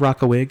you ever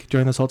rock a wig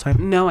during this whole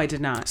time? No, I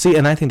did not. See,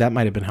 and I think that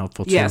might have been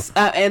helpful, too. Yes,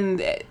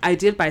 and I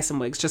did buy some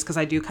wigs just because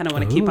I do kind of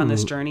want to keep on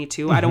this journey,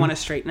 too. Mm-hmm. I don't want to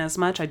straighten as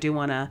much. I do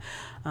want to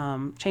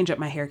change up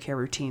my hair care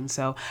routine.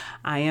 So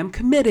I am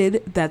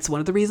committed. That's one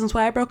of the reasons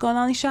why I broke on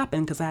Ollie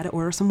shopping, because I had to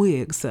order some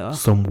wigs. So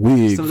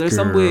there's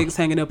some wigs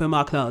hanging up in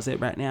my closet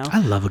right now. I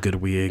love a good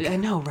wig. I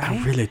know, right?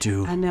 I really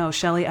do. I know.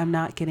 Shelly, I'm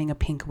not getting a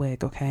pink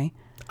wig, okay?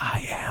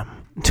 I am.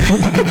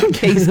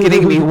 He's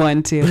getting me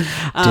one too.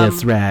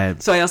 That's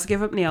right. So I also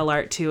give up nail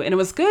art too, and it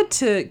was good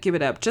to give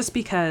it up just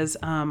because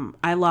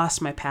I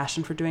lost my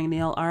passion for doing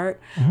nail art.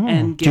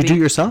 And do you do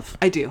yourself?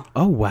 I do.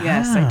 Oh wow.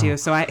 Yes, I do.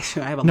 So I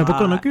have a Never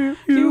lot. gonna give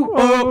you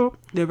up.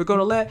 Never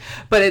gonna let.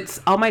 But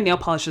it's all my nail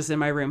polishes in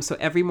my room. So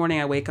every morning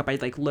I wake up, I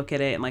like look at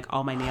it and like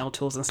all my nail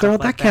tools and stuff. Girl,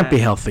 like that can't be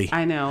healthy.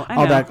 I know.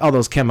 All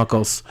those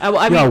chemicals. Well,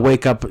 I you mean, all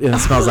wake up and it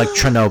smells like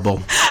Chernobyl.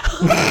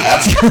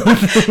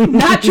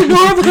 Not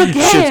Chernobyl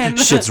again.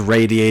 Shit's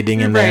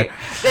radiating in there.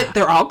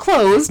 They're all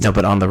closed. No,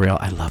 but on the real,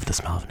 I love the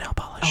smell of nail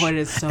polish. Oh, it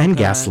is so and good.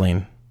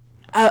 Gasoline.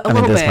 I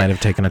mean, this might have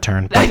taken a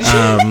turn, but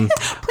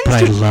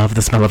I love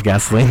the smell of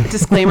gasoline.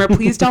 Disclaimer,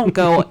 please don't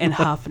go and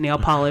huff nail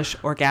polish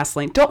or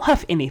gasoline. Don't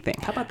huff anything.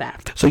 How about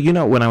that? So,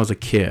 when I was a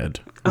kid,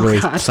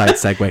 side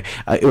segue,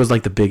 it was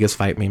like the biggest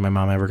fight me and my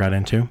mom ever got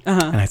into.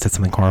 And I said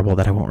something horrible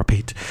that I won't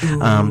repeat.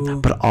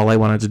 But all I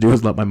wanted to do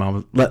was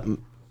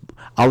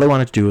all I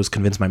wanted to do was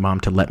convince my mom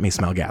to let me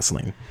smell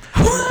gasoline.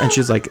 And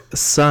she's like,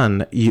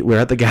 son, we're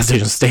at the gas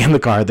station. Stay in the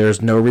car.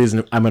 There's no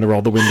reason I'm going to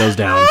roll the windows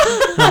down.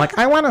 And I'm like,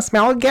 I want to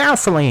smell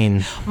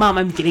gasoline. Mom,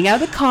 I'm getting out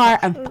of the car.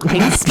 I'm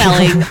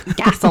smelling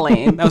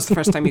gasoline. That was the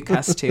first time you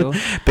cussed, too.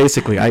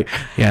 Basically, and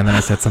then I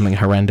said something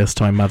horrendous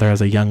to my mother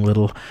as a young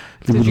little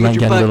Did you get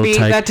your butt beat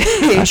that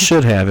day? I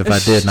should have if I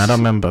did, and I don't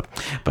remember.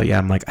 But yeah,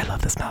 I'm like, I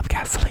love the smell of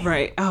gasoline.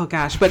 Right. Oh,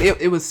 gosh. But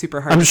it was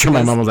super hard. I'm sure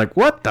my mom was like,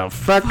 what the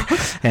fuck?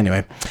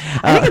 Anyway.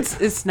 I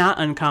think it's not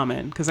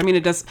uncommon, because, I mean,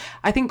 it does.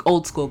 I think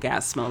old school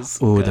gas smells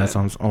good. That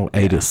sounds,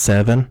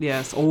 87.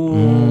 Yes. Oh.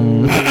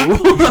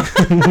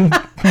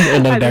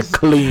 And then that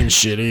clean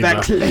shit either.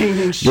 That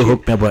clean shit. You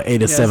hook me up with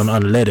 87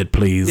 unleaded,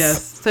 please.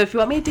 Yes. So if you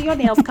want me to do your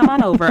nails, come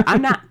on over.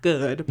 I'm not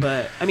good,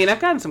 but, I mean, I've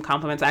gotten some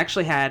compliments. I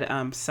actually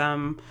had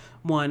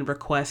someone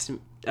request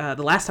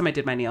the last time I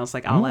did my nails,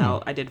 like all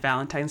out, I did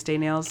Valentine's Day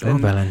nails. And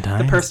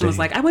Valentine's the person Day. was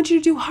like, I want you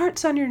to do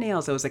hearts on your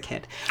nails. It was a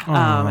kid. And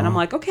I'm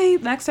like, okay,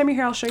 next time you're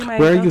here, I'll show you my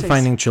Where are Valentine's. you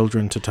finding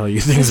children to tell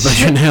you things about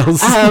your nails?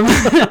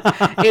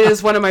 It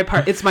is one of my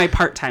it's my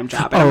part-time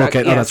job.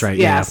 Okay. That's right.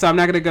 Yeah. So I'm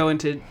not going to go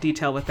into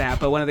detail with that.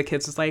 But one of the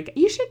kids was like,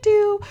 you should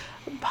do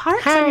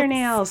hearts on your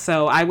nails.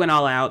 So I went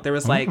all out. There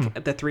was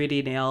like the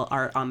 3D nail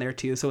art on there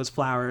too. So it was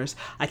flowers.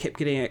 I kept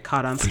getting it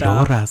caught on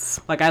stuff. Floras.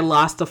 Like I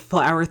lost the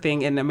flower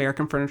thing in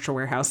American Furniture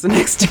Warehouse the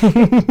next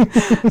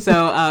day.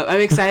 So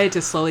I'm excited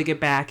to slowly get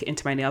back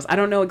into my nails. I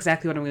don't know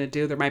exactly what I'm going to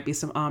do. There might be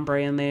some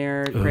ombre in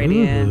there,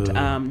 gradient,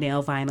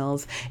 nail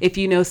vinyls. If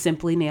you know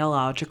Simply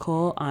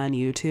Nailogical on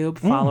YouTube,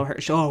 follow her.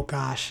 Oh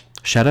gosh.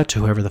 Shout out to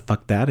whoever the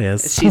fuck that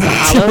is. She's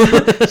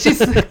she's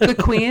the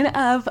queen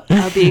of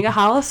being a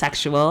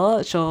holosexual.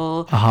 A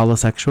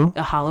holosexual?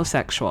 A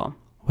holosexual.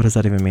 What does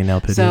that even mean,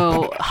 LPD?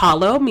 So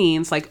hollow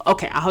means like,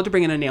 okay, I'll have to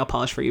bring in a nail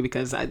polish for you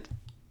because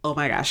oh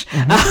my gosh.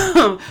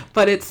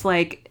 But it's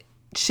like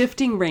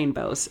shifting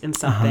rainbows in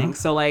something.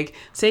 So like,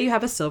 say you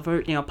have a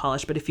silver nail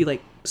polish, but if you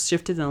like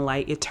shift it in the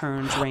light, it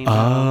turns rainbow.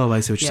 Oh,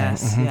 I see what you're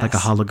saying. Yes. Like a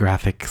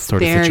holographic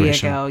sort of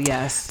situation. There you go.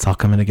 Yes. It's all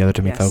coming together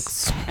to me,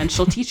 folks. And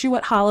she'll teach you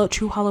what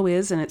true hollow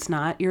is, and it's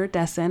not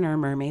iridescent or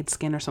mermaid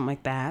skin or something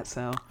like that.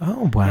 So.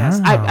 Oh wow.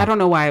 Yes. I don't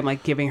know why I'm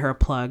like giving her a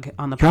plug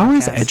on the podcast. You're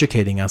always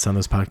educating us on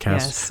this podcast.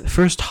 Yes.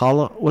 First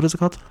hollow. What is it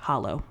called?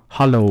 Hollow.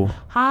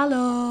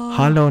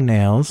 Hollow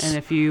nails. And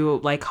if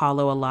you like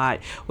hollow a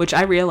lot, which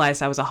I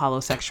realized I was a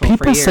holosexual People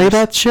for years. say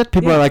that shit?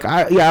 People are like,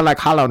 I like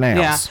hollow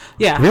nails.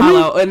 Yeah. Really?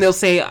 Hollow. And they'll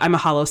say I'm a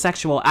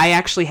holosexual. I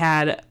actually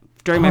had,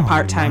 during my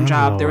part-time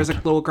job, there was a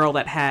little girl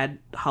that had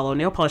hollow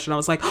nail polish, and I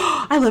was like,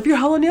 oh, I love your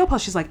hollow nail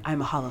polish. She's like,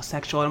 I'm a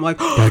holosexual. And I'm like,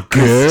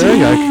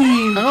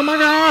 Christine. Oh my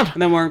God.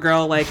 And then one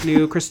girl like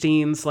knew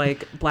Christine's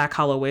like Black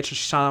Hollow Witch, and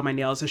she saw my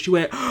nails, and she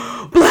went,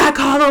 Black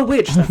Hollow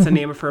Witch. That's the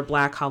name of her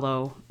Black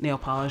Hollow nail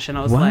polish. And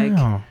I was like,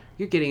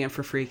 you're getting it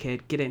for free,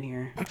 kid. Get in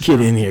here.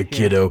 Get in here,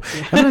 kiddo.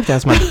 Yeah. I wonder if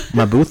that's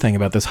my boo thing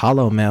about this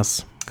hollow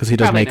mess. Because he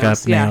does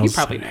makeup, nails,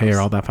 hair,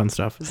 all that fun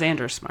stuff.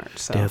 Xander's smart.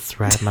 So. That's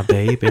right, my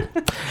baby.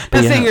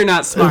 Not saying you're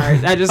not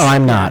smart. I just. Oh,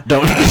 I'm not.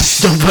 Don't get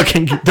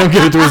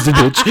it twisted,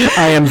 bitch.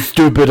 I am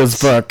stupid as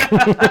fuck.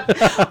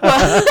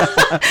 Well,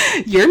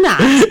 you're not.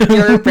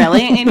 You're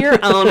brilliant in your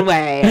own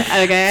way.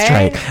 Okay. That's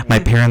right. My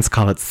parents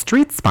call it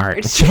street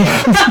smart. I'm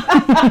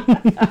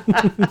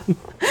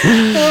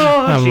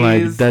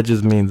like, that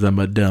just means I'm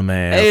a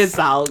dumbass. It's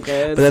all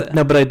good. But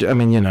I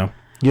mean,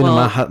 You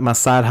know, my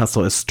side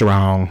hustle is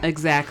strong.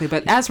 Exactly.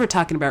 But as we're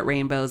talking about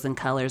rainbows and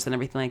colors and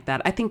everything like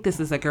that, I think this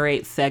is a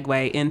great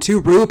segue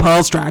into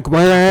RuPaul's Drag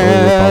Race.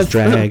 RuPaul's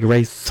Drag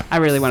Race. I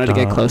really wanted to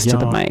get close to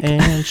the mic.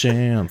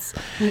 Chance.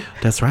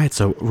 That's right.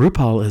 So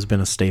RuPaul has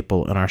been a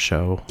staple in our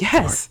show.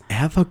 Yes.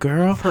 Forever,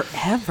 girl.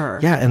 Forever.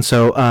 Yeah. And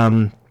so,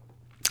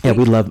 yeah,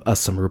 we love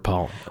us some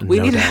RuPaul. We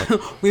need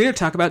to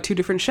talk about 2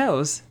 different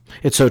shows.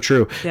 It's so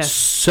true. Yes.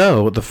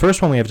 So the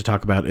first one we have to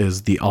talk about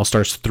is the All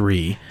Stars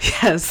 3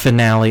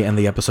 finale and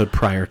the episode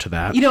prior to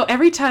that. You know,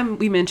 every time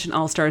we mention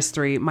All Stars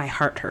 3, my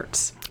heart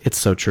hurts. It's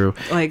so true.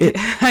 Like,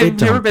 I've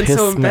never been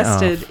so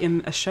invested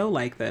in a show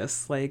like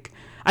this. Like,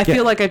 I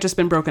feel like I've just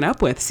been broken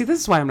up with. See, this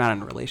is why I'm not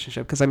in a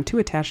relationship, because I'm too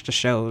attached to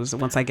shows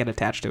once I get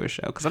attached to a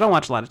show, because I don't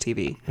watch a lot of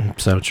TV.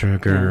 So true,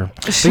 girl.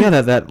 Yeah. But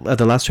yeah, that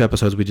the last 2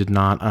 episodes we did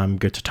not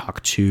get to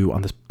talk to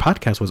on this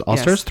podcast was All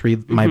Stars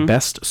 3, my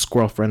best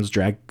Squirrel Friends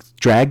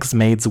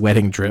Dragsmaid's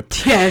Wedding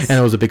Drip. Yes. And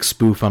it was a big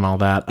spoof on all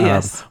that.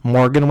 Yes.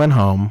 Morgan went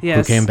home,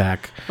 who came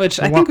back. Which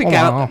I think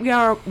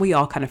we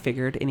all kind of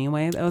figured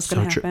anyway that was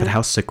going to happen. But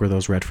how sick were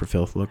those Red for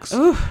Filth looks?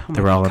 Ooh,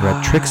 they were all in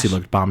red. Trixie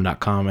looked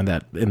bomb.com and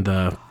that in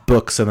the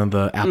books and then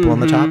the apple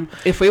on the top.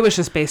 If it was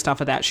just based off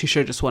of that, she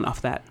should have just went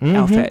off that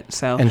outfit.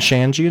 So and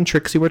Shanji and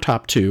Trixie were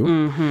top 2,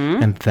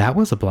 and that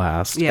was a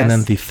blast. Yes. And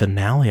then the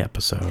finale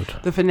episode.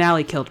 The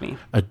finale killed me.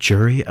 A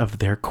jury of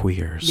their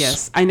queers.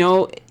 Yes, I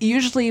know.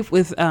 Usually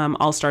with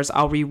All Stars,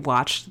 I'll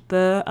rewatch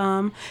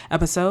the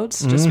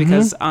episodes just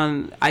because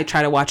I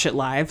try to watch it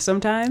live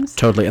sometimes.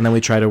 Totally, and then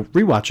we try to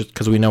rewatch it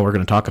because we know we're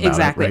going to talk about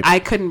exactly. it. Exactly, I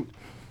couldn't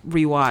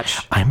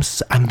rewatch.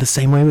 I'm the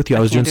same way with you. I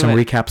was doing some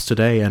recaps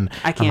today, and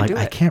I can't do it.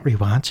 I can't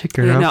rewatch it,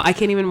 girl. Yeah, no, I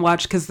can't even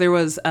watch because there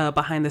was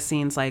behind the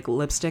scenes like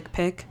lipstick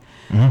pick.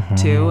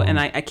 Too, and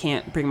I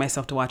can't bring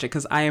myself to watch it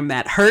because I am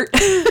that hurt.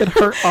 It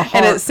hurt a heart.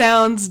 And it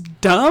sounds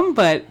dumb,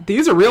 but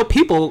these are real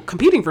people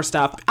competing for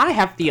stuff. I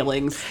have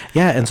feelings.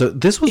 Yeah, and so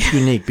this was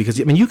unique because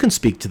I mean you can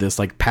speak to this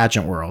like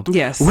pageant world.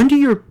 Yes. When do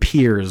your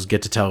peers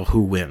get to tell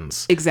who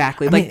wins?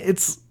 Exactly. I mean,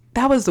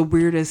 that was the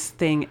weirdest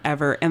thing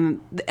ever. And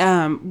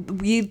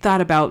we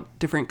thought about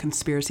different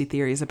conspiracy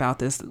theories about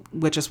this,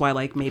 which is why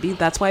like maybe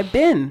that's why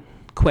Ben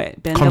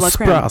quit. Ben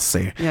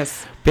Conspiracy.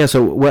 Yes. Yeah,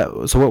 so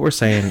what we're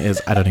saying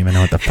is I don't even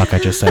know what the fuck I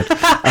just said.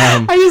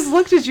 I just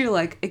looked at you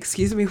like,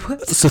 excuse me,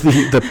 what? So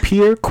the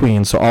peer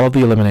queens, so all of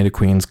the eliminated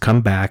queens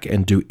come back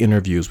and do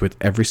interviews with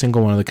every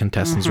single one of the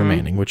contestants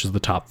remaining, which is the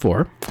top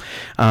 4.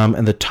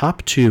 And the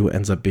top 2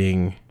 ends up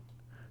being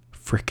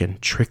freaking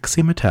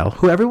Trixie Mattel,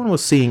 who everyone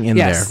was seeing in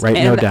there, right?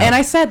 No doubt. And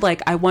I said,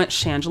 like, I want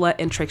Shangela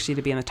and Trixie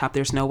to be in the top.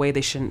 There's no way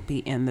they shouldn't be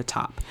in the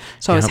top.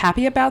 So I was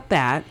happy about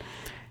that.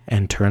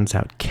 And turns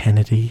out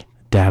Kennedy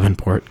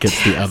Davenport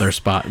gets the other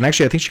spot. And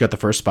actually, I think she got the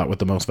first spot with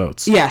the most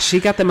votes. Yeah,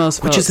 she got the most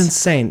votes. Which is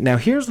insane. Now,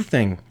 here's the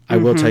thing I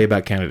will tell you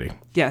about Kennedy.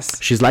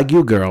 Yes. She's like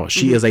you, girl.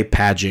 She is a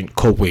pageant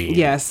queen.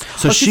 Yes.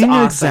 So she knew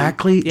awesome.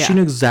 She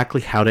knew exactly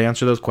how to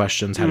answer those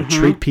questions, how to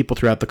treat people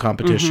throughout the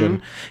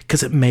competition,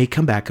 because it may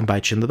come back and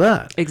bite you in the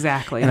butt.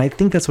 Exactly. And I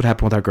think that's what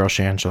happened with our girl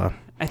Shangela.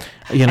 I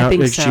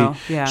think so.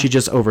 She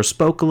just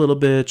overspoke a little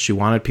bit. She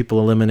wanted people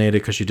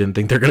eliminated because she didn't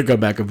think they're going to go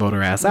back and vote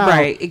her ass out.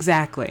 Right,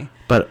 exactly.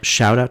 But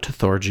shout out to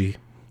Thorgy.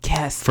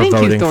 Yes, for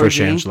voting for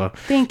Shangela.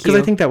 Thank you. Because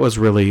I think that was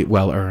really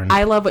well earned.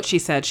 I love what she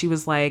said. She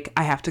was like,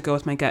 I have to go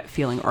with my gut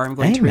feeling or I'm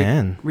going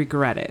to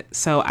regret it.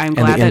 So I'm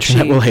glad that the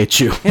internet will hate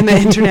you. And the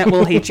internet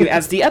will hate you,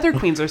 as the other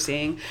queens are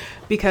seeing.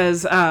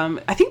 Because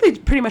I think they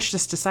pretty much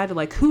just decided,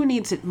 like, who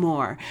needs it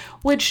more?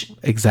 Which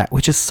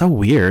is so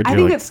weird. I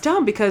think it's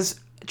dumb because...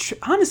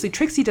 honestly,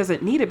 Trixie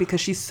doesn't need it because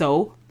she's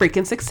so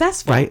freaking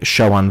successful. Right?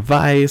 Show on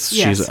Vice.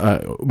 Yes. She's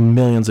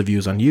millions of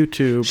views on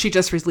YouTube. She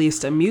just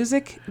released a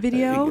music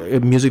video.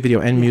 And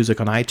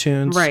music on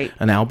iTunes. Right.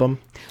 An album.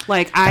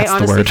 Like, I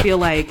honestly feel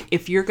like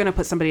if you're going to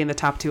put somebody in the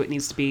top 2, it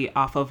needs to be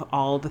off of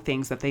all the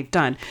things that they've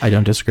done. I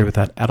don't disagree with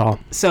that at all.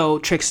 So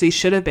Trixie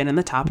should have been in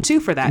the top 2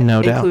 for that.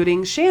 No doubt.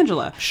 Including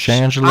Shangela.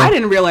 I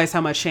didn't realize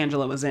how much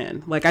Shangela was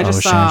in. Like, I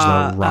just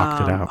saw... Shangela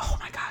rocked it out. Oh,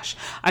 my gosh.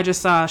 I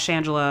just saw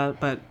Shangela,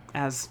 but...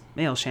 as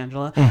male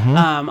Shangela,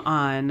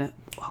 on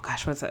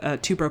what's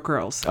it? Two Broke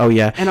Girls. Oh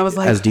yeah, and I was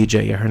like, as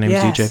DJ, yeah, her name's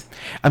DJ.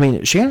 I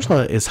mean,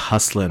 Shangela is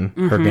hustling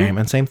her game,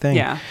 and same thing.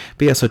 Yeah,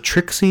 but yeah, so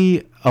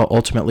Trixie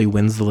ultimately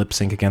wins the lip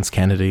sync against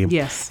Kennedy.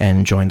 Yes,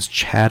 and joins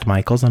Chad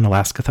Michaels and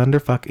Alaska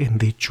Thunderfuck in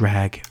the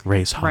Drag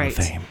Race Hall of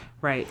Fame.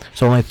 Right.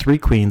 So only 3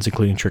 queens,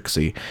 including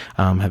Trixie,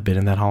 have been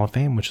in that Hall of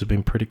Fame, which has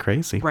been pretty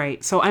crazy.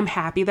 Right. So I'm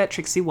happy that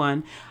Trixie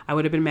won. I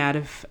would have been mad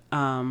if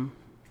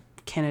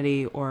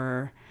Kennedy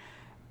or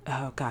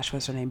oh gosh,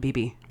 what's her name?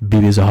 BB.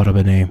 BB's a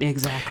horrible name.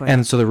 Exactly.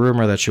 And so the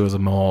rumor that she was a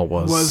mole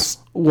was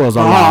a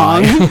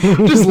lie.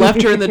 Just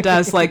left her in the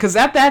dust, like, because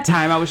at that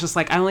time I was just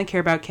like, I only care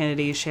about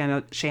Kennedy,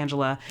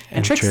 Shangela,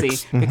 and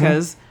Trixie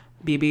because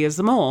BB is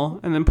the mole,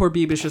 and then poor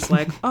BB is just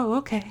like, oh,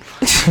 okay.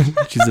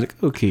 She's like,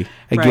 okay,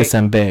 I guess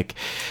I'm back.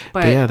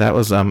 But yeah, that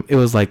was it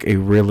was like a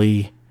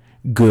really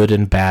good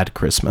and bad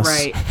Christmas.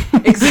 Right.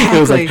 Exactly. It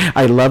was like,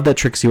 I love that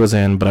Trixie was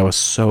in, but I was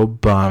so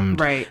bummed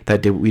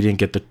that we didn't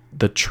get the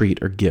the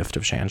treat or gift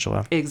of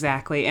Shangela.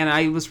 Exactly. And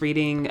I was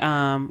reading,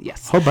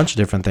 yes. A whole bunch of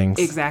different things.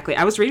 Exactly.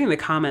 I was reading the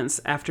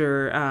comments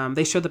after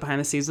they showed the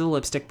behind the scenes of the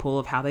lipstick pool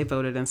of how they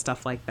voted and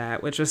stuff like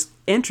that, which was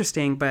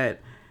interesting,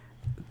 but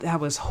that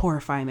was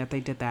horrifying that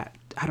they did that.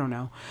 I don't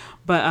know.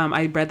 But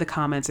I read the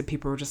comments and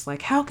people were just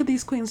like, how could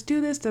these queens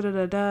do this? Da, da,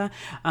 da, da.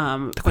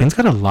 The queens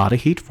got a lot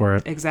of heat for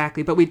it.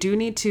 Exactly. But we do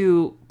need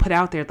to put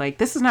out there, like,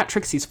 this is not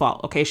Trixie's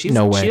fault. Okay.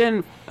 No way. She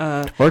didn't.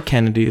 Or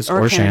Kennedy's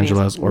or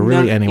Shangela's or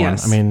really anyone.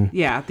 Yes. I mean.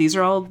 Yeah. These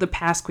are all the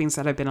past queens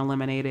that have been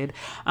eliminated.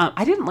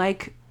 I didn't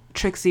like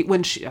Trixie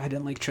I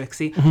didn't like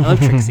Trixie. I love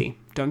Trixie.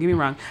 Don't get me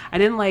wrong. I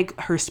didn't like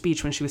her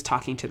speech when she was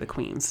talking to the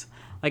queens.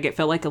 Like, it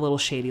felt like a little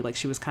shady, like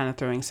she was kind of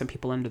throwing some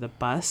people under the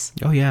bus.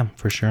 Oh, yeah,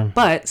 for sure.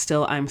 But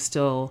still, I'm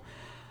still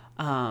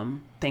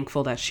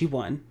thankful that she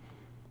won.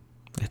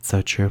 It's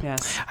so true.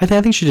 Yes. I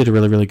think she did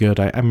really, really good.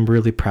 I'm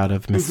really proud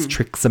of Miss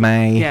Trixie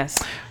May. Yes.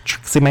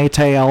 Trixie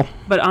Maytail.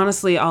 But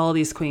honestly, all of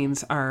these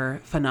queens are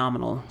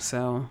phenomenal,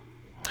 so...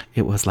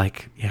 It was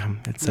like,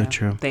 it's so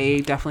true.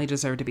 They definitely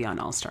deserve to be on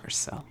All Stars.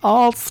 So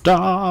All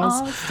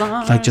Stars.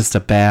 Like just a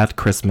bad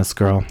Christmas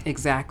girl.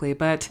 Exactly.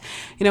 But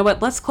you know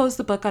what? Let's close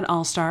the book on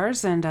All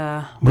Stars and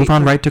move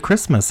on right to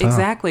Christmas. Huh?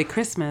 Exactly.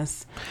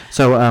 Christmas.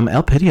 So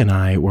El Pity and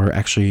I were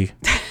actually...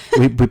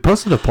 we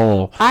posted a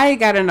poll. I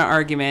got in an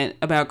argument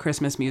about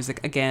Christmas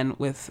music again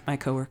with my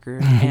coworker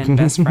and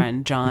best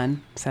friend,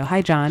 John. So,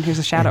 hi, John. Here's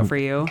a shout out for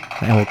you.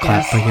 I will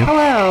clap for you.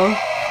 Hello.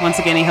 Once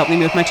again, he helped me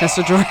move my chest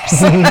of drawers.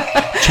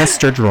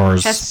 Chester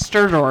drawers.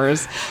 Chester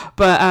drawers.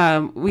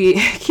 But we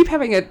keep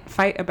having a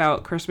fight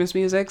about Christmas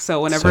music. So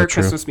whenever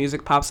Christmas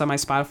music pops on my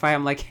Spotify,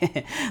 I'm like,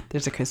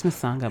 there's a Christmas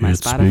song on my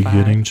Spotify. It's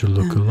beginning to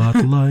look a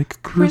lot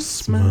like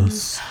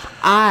Christmas.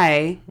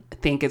 I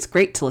think it's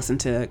great to listen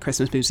to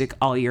Christmas music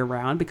all year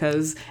round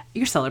because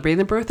you're celebrating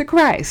the birth of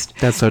Christ.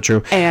 That's so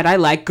true. And I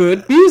like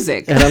good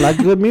music.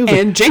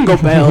 And jingle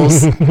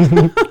bells.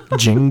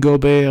 Jingle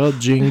bell,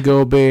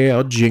 jingle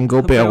bell,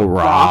 jingle bell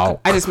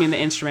rock. I just mean the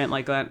instrument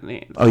like that.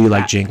 Oh, you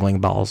like jingling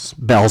bells?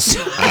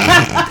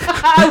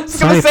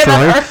 Sorry,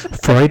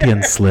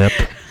 Freudian slip.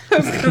 I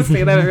was going to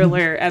say that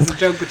earlier as a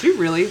joke, but you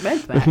really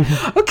meant that.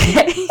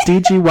 Okay.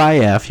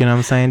 DGYF, you know what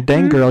I'm saying?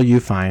 Dang girl, you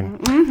fine.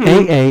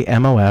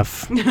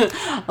 AAMOF.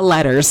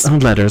 Letters.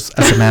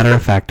 As a matter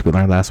of fact, we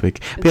learned last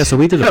week. But yeah, so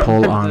we did a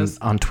poll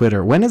on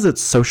Twitter. When is it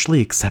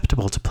socially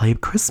acceptable to play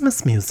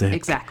Christmas music?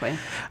 Exactly.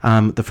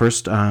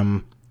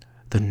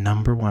 The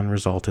number one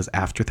result is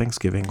after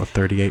Thanksgiving with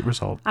 38%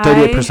 results.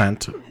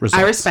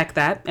 I respect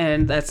that,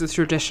 and that's the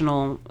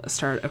traditional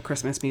start of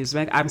Christmas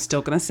music. I'm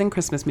still going to sing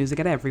Christmas music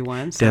at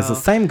everyone. So. There's the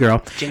same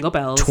girl. Jingle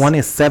bells.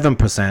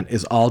 27%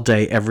 is all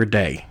day, every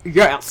day.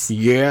 Yes.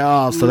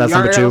 Yeah, so that's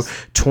number 2.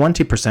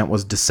 20%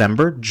 was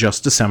December,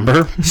 just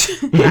December.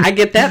 I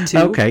get that too.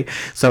 Okay,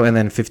 so and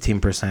then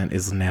 15%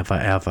 is never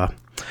ever.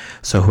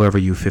 So whoever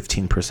you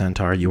 15%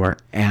 are, you are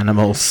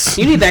animals.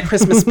 You need that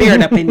Christmas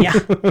spirit up in ya.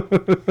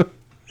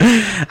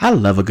 I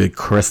love a good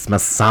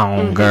Christmas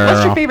song, girl.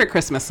 What's your favorite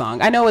Christmas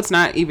song? I know it's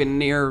not even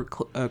near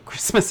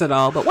Christmas at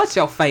all, but what's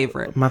your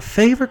favorite? My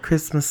favorite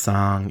Christmas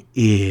song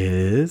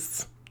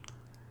is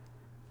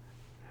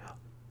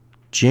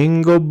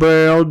Jingle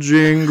Bell,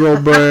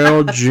 Jingle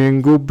Bell,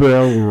 Jingle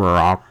Bell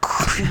Rock.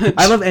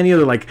 I love any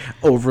other like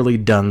overly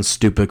done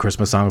stupid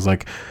Christmas songs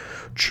like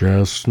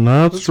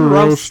Chestnuts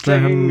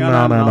Roasting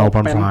on an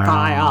Open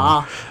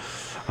Fire.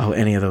 Oh,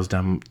 any of those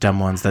dumb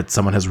ones that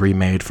someone has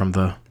remade from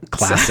the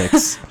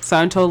classics. So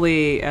I'm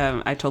totally,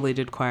 I totally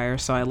did choir,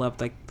 so I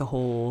loved like the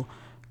whole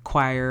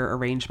choir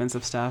arrangements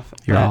of stuff.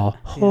 You're all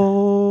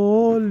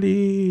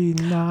holy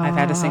night. I've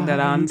had to sing that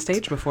on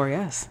stage before,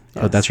 yes.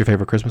 Oh, that's your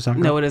favorite Christmas song?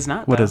 No, it is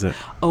not. What is it?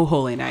 Oh,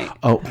 Holy Night.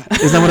 Oh,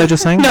 is that what I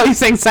just sang? No, you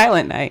sang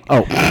Silent Night.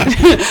 Oh.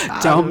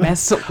 Don't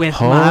mess with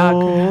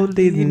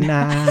Holy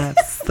Night,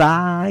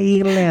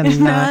 Silent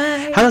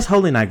Night. How does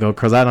Holy Night go?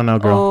 Because I don't know,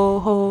 girl. Oh,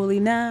 holy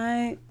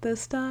night, the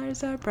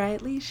stars are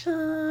brightly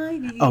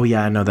shining. Oh,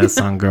 yeah, I know that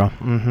song, girl.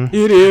 Mm-hmm.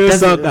 It is.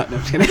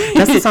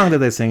 That's the song that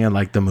they sing in,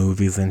 like, the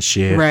movies and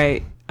shit.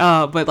 Right.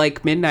 But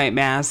like midnight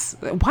mass.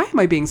 Why am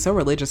I being so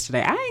religious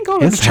today? I ain't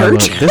going to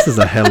church. This is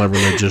a hella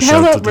religious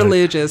show today.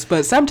 Religious,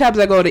 but sometimes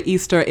I go to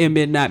Easter and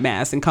midnight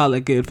mass and call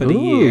it good for the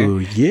year. Ooh,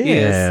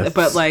 yes.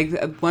 But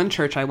like one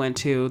church I went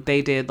to,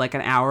 they did like an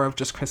hour of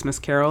just Christmas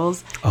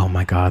carols. Oh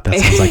my God, that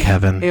sounds like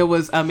heaven. It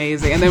was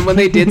amazing. And then when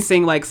they did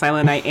sing like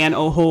Silent Night and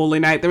Oh Holy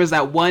Night, there was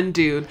that one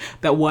dude,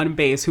 that one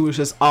bass who was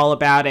just all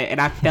about it, and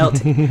I felt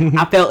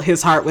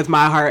his heart with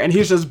my heart, and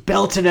he's just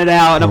belting it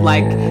out, and I'm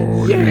like,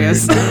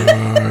 yes.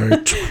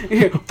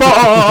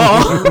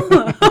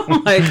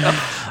 I'm like,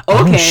 okay.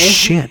 Oh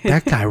shit,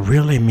 that guy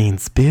really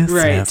means business.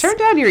 Right. Turn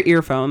down your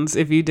earphones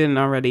if you didn't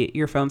already.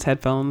 Earphones,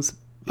 headphones.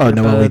 Oh,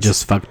 no, well, we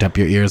just fucked up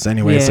your ears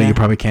anyway, so you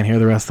probably can't hear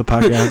the rest of the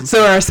podcast.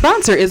 So our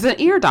sponsor is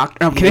an ear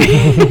doctor. I'm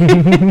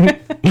kidding.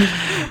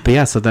 But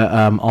yeah, so the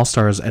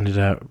All-Stars ended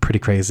up pretty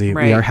crazy.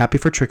 Right. We are happy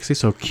for Trixie,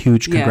 so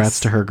huge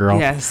congrats to her, girl.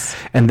 Yes.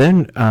 And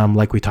then,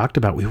 like we talked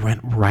about, we went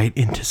right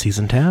into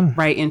season 10.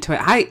 Right into it.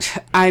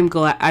 I'm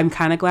glad. I'm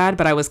kind of glad,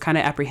 but I was kind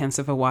of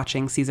apprehensive of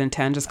watching season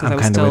 10 just because I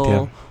was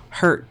still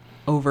hurt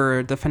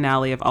over the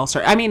finale of All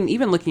Star. I mean,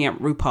 even looking at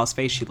RuPaul's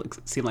face,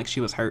 seemed like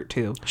she was hurt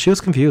too. She was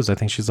confused. I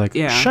think she's like,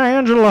 yeah,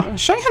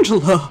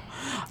 Shangela.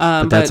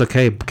 But that's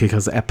okay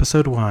because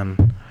episode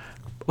 1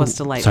 was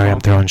delightful. Sorry,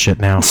 I'm throwing shit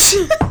now.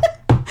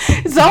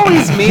 It's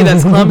always me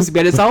that's clumsy,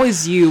 but it's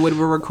always you when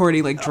we're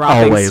recording, like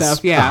dropping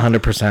stuff. Yeah,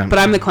 100%. But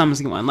I'm the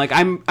clumsy one. Like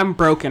I'm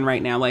broken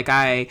right now. Like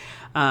I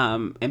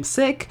am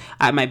sick.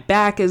 My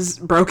back is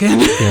broken.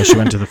 Yeah, she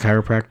went to the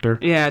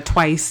chiropractor. Yeah,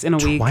 twice in a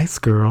week. Twice,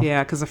 girl.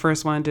 Yeah, because the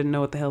first one didn't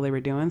know what the hell they were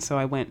doing, so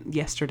I went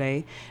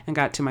yesterday and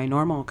got to my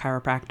normal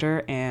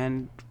chiropractor,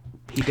 and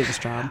he did his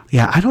job.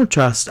 Yeah, I don't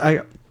trust.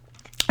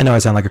 I know I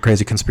sound like a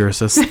crazy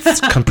conspiracist.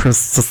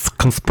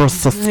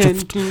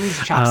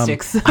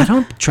 Chopsticks. I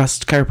don't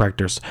trust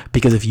chiropractors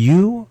because if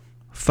you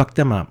fuck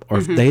them up or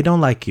if they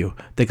don't like you,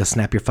 they can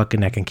snap your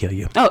fucking neck and kill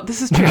you. Oh,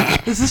 this is true.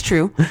 This is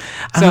true.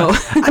 So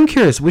I'm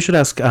curious. We should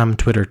ask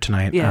Twitter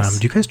tonight. Yes.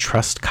 Do you guys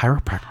trust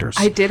chiropractors?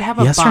 I did have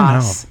a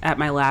boss at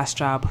my last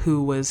job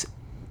who was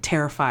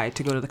terrified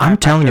to go to the chiropractor. I'm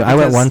telling you, I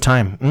went one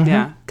time. Mm-hmm.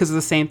 Yeah, because of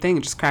the same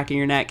thing, just cracking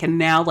your neck. And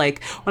now,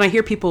 like, when I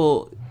hear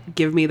people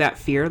give me that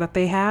fear that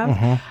they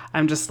have,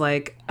 I'm just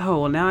like,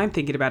 oh, well, now I'm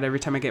thinking about it every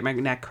time I get my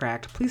neck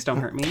cracked. Please don't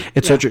hurt me.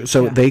 It's so true.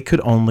 So they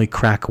could only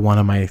crack one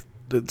of my,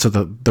 so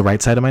the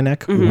right side of my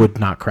neck would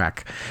not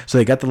crack. So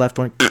they got the left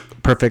one,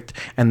 perfect,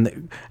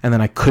 and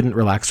then I couldn't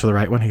relax for the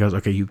right one. He goes,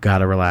 okay, you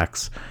gotta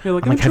relax. You're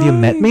like, I'm like, have you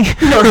met me?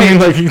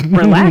 Like,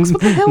 relax?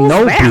 What the hell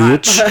is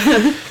that? Bitch.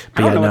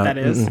 I don't know what that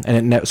is.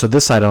 And so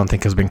this side I don't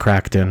think has been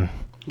cracked in.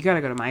 You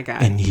gotta go to my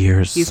guy. In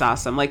years. He's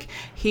awesome. Like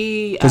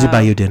Does he buy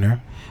you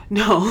dinner?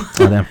 No.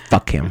 Oh, then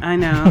fuck him. I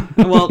know.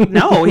 Well,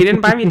 no, he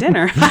didn't buy me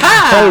dinner.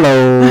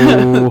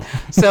 Hello.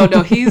 So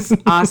no, he's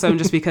awesome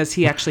just because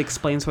he actually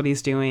explains what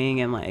he's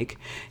doing and like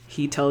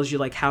he tells you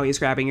like how he's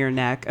grabbing your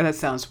neck. And that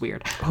sounds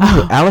weird.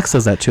 Oh, Alex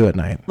does that too at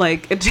night.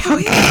 Like he's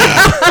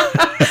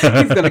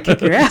gonna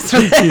kick your ass.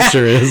 He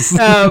sure is.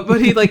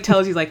 But he like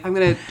tells you like I'm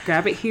gonna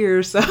grab it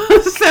here. So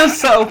it sounds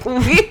so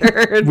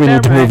weird. We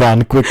need to move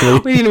on quickly.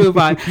 We need to move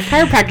on.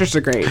 Chiropractors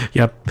are great.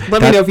 Yep.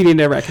 Let me know if you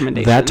need a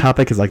recommendation. That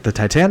topic is like the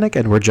Titanic,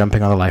 and we're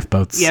jumping on the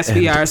lifeboats. Yes,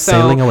 we are. So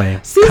sailing away.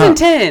 Season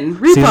 10.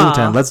 RuPaul. Season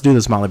 10. Let's do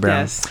this, Molly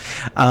Brown. Yes.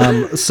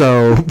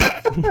 So.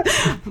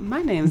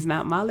 My name's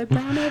not Molly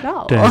Brown at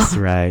all. That's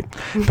right.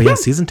 But yeah,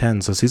 season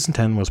 10. So season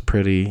 10 was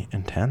pretty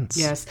intense.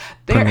 Yes.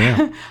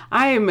 I'm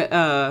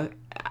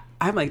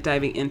like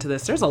diving into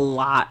this. There's a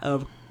lot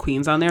of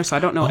queens on there, so I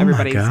don't know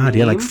everybody's name. Oh my God,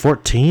 yeah, like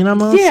 14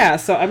 almost? Yeah,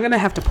 so I'm going to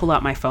have to pull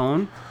out my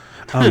phone.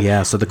 Oh,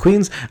 yeah. So the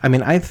queens, I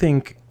mean, I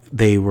think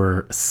they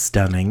were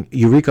stunning.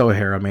 Eureka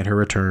O'Hara made her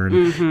return.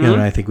 You know,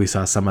 and I think we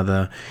saw some of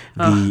the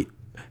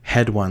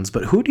head ones.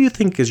 But who do you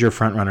think is your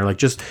front runner? Like,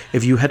 just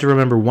if you had to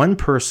remember one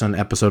person,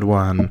 episode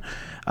 1,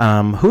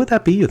 who would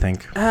that be, you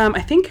think?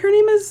 I think her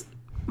name is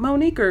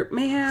Monique or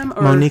Mayhem.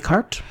 Or Monique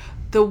Hart?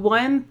 The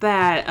one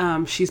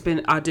that she's been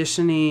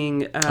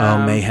auditioning.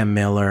 Mayhem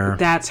Miller.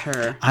 That's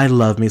her. I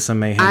love me some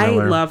Mayhem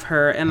Miller. I love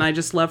her, and I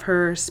just love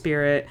her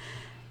spirit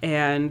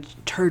and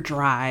her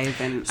drive.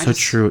 And so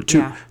true.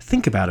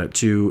 Think about it.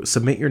 To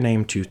submit your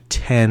name to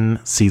 10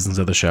 seasons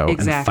of the show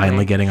and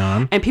finally getting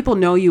on. And people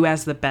know you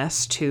as the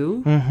best,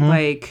 too.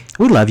 Like,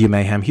 we love you,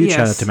 Mayhem. Huge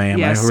shout out to Mayhem.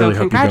 Yes, I really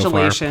hope you go far.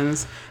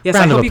 Congratulations. Yes,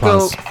 I hope you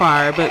go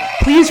far. But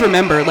please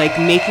remember, like,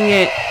 making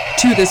it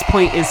to this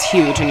point is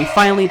huge, and you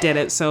finally did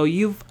it. So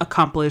you've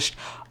accomplished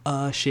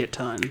a shit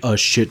ton. A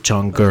shit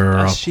ton,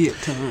 girl. A shit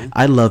ton.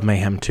 I love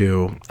Mayhem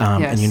too.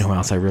 And you know who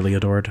else I really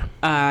adored?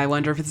 I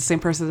wonder if it's the same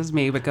person as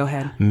me, but go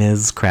ahead.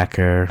 Ms.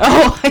 Cracker.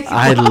 Oh,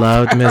 I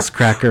loved Ms.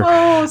 Cracker.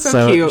 Oh,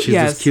 so cute. She's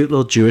this cute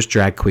little Jewish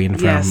drag queen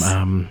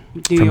from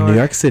New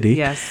York City.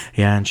 Yes.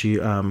 Yeah, and she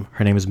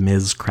her name is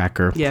Ms.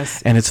 Cracker.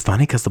 Yes. And it's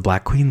funny because the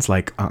black queens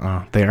like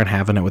they aren't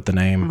having it with the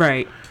name.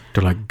 Right.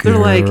 They're like,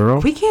 girl. They're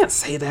like, we can't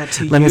say that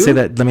to you. Let me say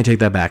that. Let me take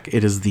that back.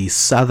 It is the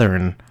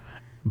Southern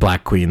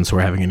black queens who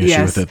are having an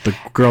issue with it. The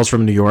girls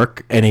from New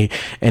York, any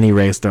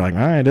race, they're like, all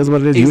right, it is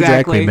what it is. You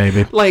drag queen,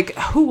 baby. Like,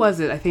 who was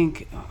it? I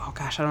think, oh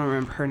gosh, I don't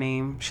remember her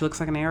name. She looks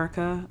like an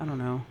Erica. I don't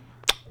know.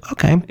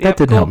 Okay, that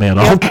didn't help me at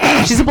all.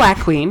 Yep. She's a black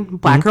queen,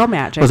 black girl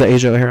magic. Was it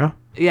Asia O'Hara?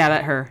 Yeah,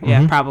 that her.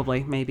 Yeah,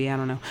 probably, maybe. I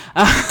don't know.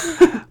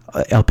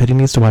 El Pity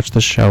needs to watch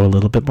the show a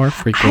little bit more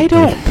frequently. I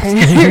don't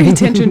pay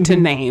attention to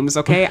names,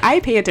 okay?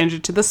 I pay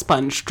attention to the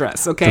sponge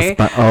dress, okay?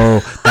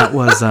 That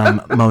was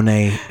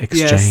Monet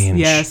Exchange.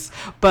 Yes.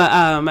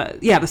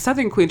 But yeah, the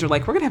Southern Queens are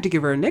like, we're gonna have to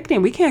give her a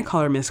nickname. We can't call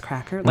her Miss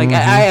Cracker. Like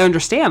I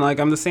understand. Like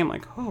I'm the same.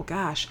 Like oh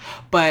gosh.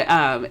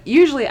 But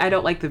usually I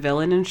don't like the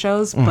villain in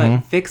shows,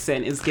 but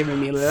Vixen is giving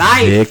me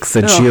life.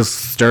 Vixen, she is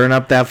stirring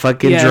up that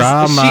fucking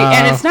drama.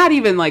 And it's not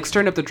even like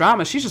stirring up the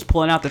drama. She's just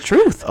pulling out the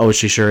truth. Oh,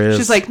 she sure is.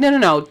 She's like,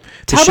 no.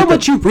 Tell them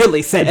what you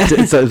really said.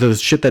 It's the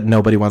shit that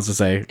nobody wants to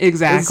say.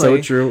 Exactly. It's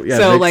so true. Yeah,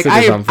 so like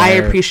I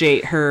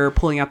appreciate her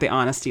pulling out the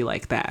honesty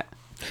like that.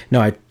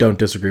 No, I don't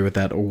disagree with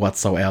that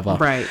whatsoever.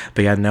 Right.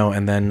 But yeah, no,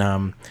 and then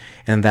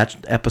and that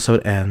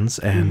episode ends,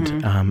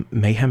 and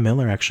Mayhem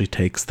Miller actually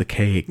takes the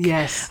cake.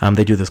 Yes.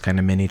 They do this kind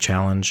of mini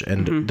challenge,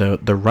 and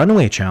the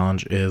runaway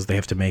challenge is they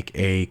have to make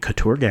a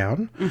couture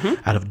gown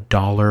out of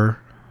dollar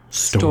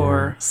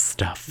store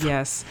stuff.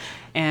 Yes.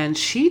 And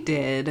she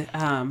did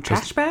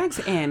trash bags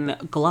and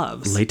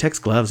gloves. Latex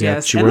gloves, yeah.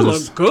 Yes, She and wore it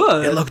this. looked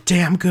good. It looked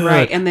damn good.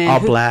 Right, and then all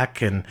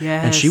black, and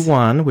she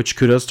won, which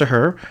kudos to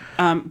her.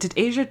 Did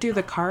Asia do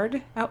the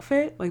card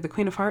outfit, like the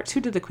Queen of Hearts? Who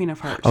did the Queen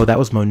of Hearts? Oh, that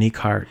was Monique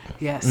Hart.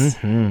 Yes.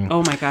 Mm-hmm.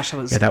 Oh my gosh,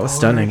 that was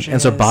stunning. And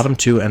so bottom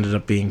two ended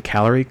up being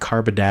Calorie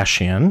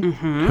Kardashian,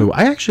 who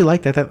I actually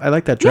like that. I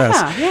like that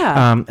dress.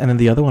 Yeah. And then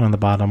the other one on the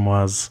bottom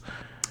was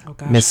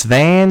Miss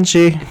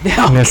Vanjie.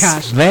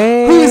 Miss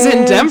Vanjie. Who's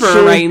in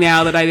Denver right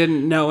now that I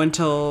didn't know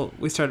until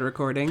we started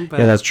recording. But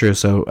yeah, that's true.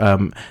 So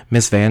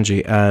Miss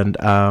Vanjie,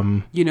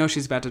 and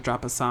she's about to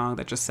drop a song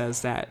that just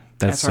says that.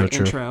 That's our so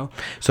true. Intro.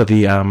 So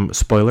the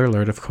spoiler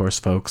alert, of course,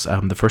 folks.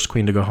 The first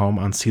queen to go home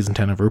on season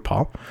 10 of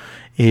RuPaul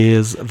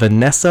is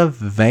Vanessa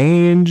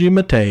Vanjie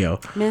Mateo.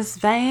 Miss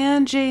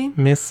Vanjie.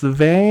 Miss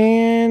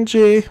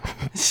Vanjie.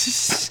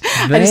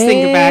 I just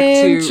think back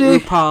to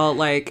RuPaul,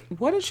 like,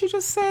 what did she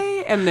just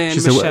say? And then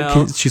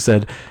Michelle. She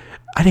said,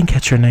 I didn't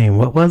catch her name.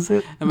 What was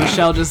it? And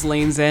Michelle just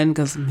leans in,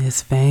 goes,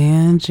 Miss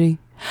Vanjie.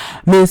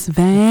 Miss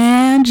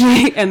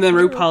Vanjie. And then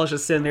RuPaul is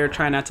just sitting there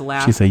trying not to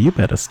laugh. She said, you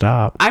better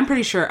stop. I'm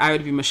pretty sure I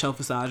would be Michelle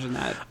Visage in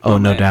that. Oh,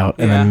 moment. No doubt.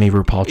 And then me,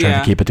 RuPaul, trying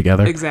to keep it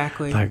together.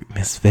 Exactly. Like,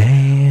 Miss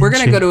Vanjie. We're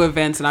going to go to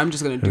events and I'm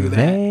just going to do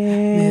that.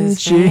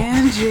 Miss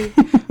Vanjie.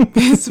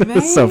 Miss Vanjie.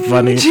 It's so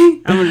funny.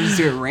 I'm going to just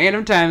do it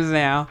random times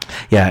now.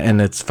 Yeah, and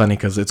it's funny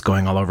because it's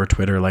going all over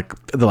Twitter. Like,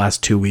 the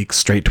last 2 weeks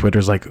straight,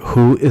 Twitter's like,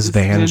 who is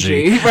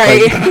Vanjie?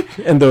 Right. Like,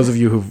 and those of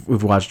you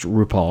who've watched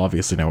RuPaul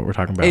obviously know what we're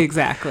talking about.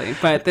 Exactly.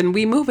 But then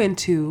we move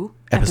into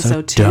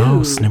episode 2.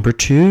 Dose, number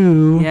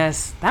 2.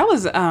 Yes, that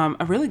was a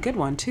really good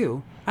one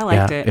too. I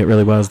liked it. It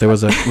really was. There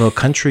was a little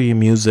country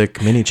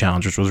music mini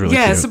challenge, which was really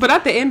cute. Yes, but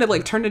at the end,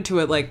 it turned into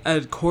a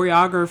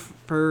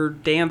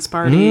choreographer dance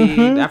party.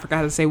 I forgot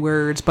how to say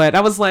words, but I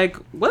was like,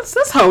 "What's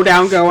this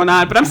hoedown going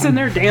on?" But I'm sitting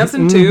there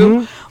dancing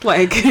too.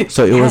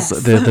 So it was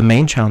the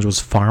main challenge was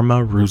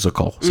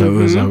Pharma-rusical. So it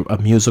was a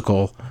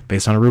musical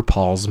based on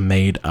RuPaul's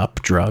made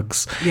up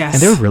drugs. Yes,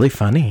 and they were really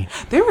funny.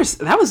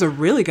 That was a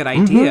really good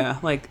idea.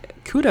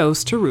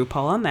 Kudos to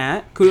RuPaul on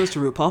that. Kudos to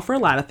RuPaul for a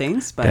lot of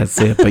things. But that's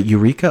it. But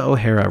Eureka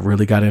O'Hara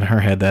really got in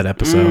her head that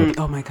episode.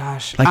 Oh my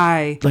gosh.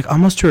 Like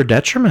almost to her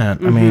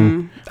detriment. I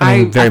mean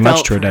very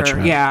much to her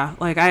detriment. Yeah.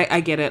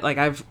 I get it.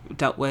 I've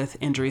dealt with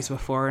injuries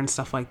before and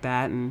stuff like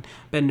that and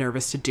been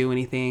nervous to do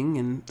anything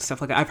and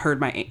stuff like that. I've hurt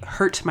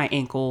my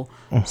ankle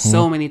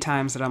so many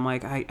times that I'm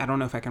like, I don't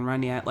know if I can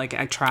run yet.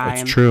 I try.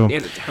 It's true.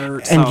 It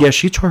hurts. And yeah,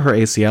 she tore her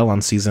ACL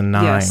on season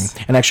 9. Yes.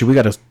 And actually we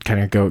got to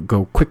kind of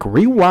go quick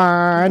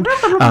rewind.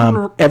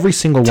 Every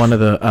single one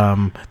of the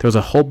there was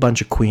a whole bunch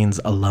of Queens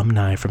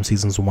alumni from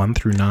seasons 1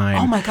 through 9.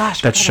 Oh my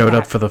gosh! That showed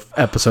up for the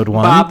episode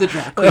 1. Bob the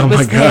drag queen. Oh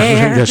my gosh!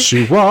 There. Yes,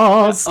 she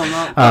was.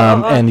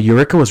 And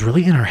Eureka was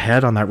really in her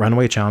head on that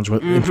runway challenge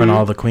in front of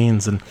all the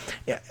queens, and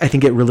I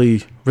think it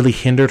really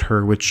hindered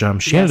her. Which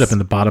she ended up in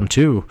the bottom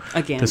 2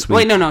 again this week.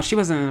 Wait, no, she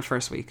wasn't in the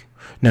first week.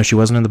 No, she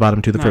wasn't in the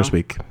bottom 2 the first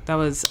week. That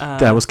was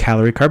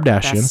Calorie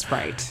Kardashian. That's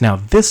right. Now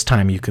this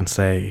time you can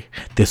say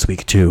this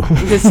week too.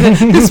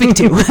 this week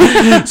too.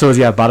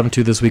 So bottom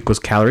 2 this week was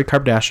Calorie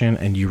Kardashian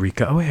and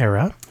Eureka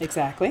O'Hara.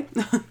 Exactly.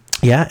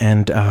 Yeah,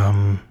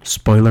 and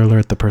spoiler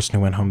alert: the person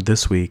who went home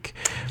this week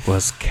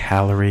was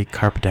Calorie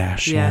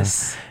Kardashian.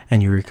 Yes.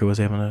 And Eureka was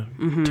able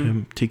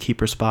to keep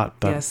her spot.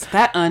 But yes,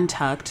 that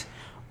Untucked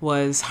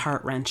was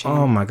heart-wrenching.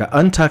 Oh my god,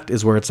 Untucked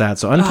is where it's at.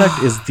 So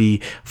Untucked is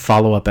the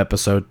follow-up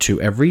episode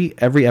to every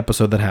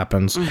episode that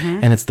happens,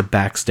 and it's the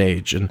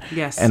backstage, and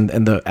and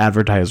the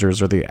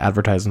advertisers or the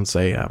advertisements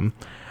say,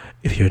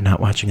 if you're not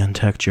watching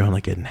Untucked, you're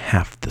only getting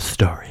half the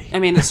story. I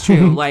mean, it's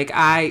true.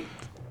 I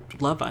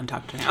love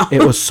Untucked now.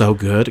 It was so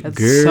good.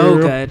 It's so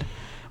good.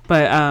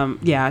 But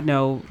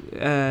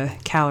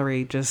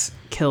Calorie just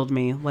killed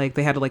me.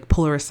 They had to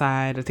pull her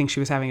aside. I think she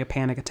was having a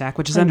panic attack,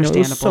 which is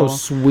understandable. It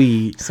was so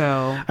sweet.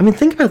 So I mean,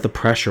 think about the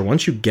pressure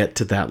once you get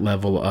to that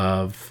level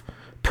of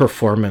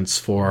performance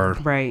for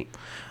right.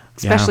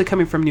 Especially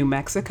coming from New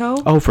Mexico.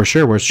 Oh, for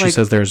sure. Where she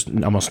says there's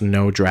almost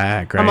no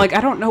drag, right? I'm I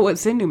don't know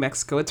what's in New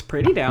Mexico. It's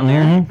pretty down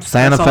there.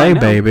 Santa Fe,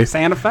 baby.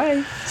 Santa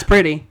Fe. It's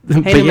pretty.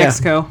 Hey, New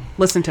Mexico,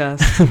 listen to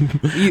us.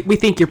 We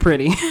think you're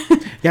pretty.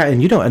 Yeah,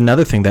 and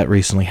another thing that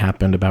recently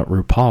happened about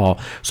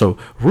RuPaul. So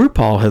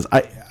RuPaul has,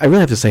 I really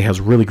have to say, has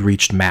really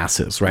reached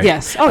masses, right?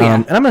 Yes. Oh, yeah.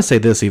 And I'm going to say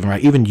this even,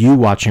 right? Even you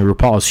watching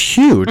RuPaul is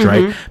huge,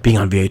 right? Being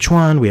on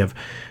VH1, we have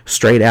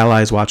straight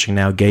allies watching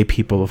now, gay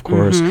people, of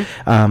course.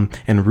 And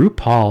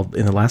RuPaul,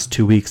 in the last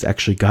 2 weeks,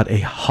 actually got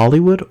a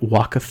Hollywood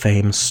Walk of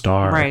Fame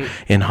star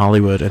in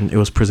Hollywood, and it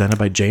was presented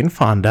by Jane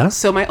Fonda.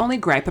 So my only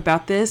gripe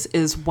about this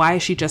is, why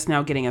is she just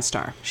now getting a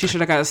star? She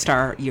should have got a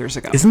star years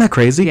ago. Isn't that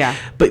crazy? Yeah.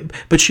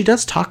 But she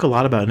does talk a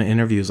lot about in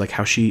interviews,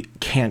 how she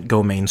can't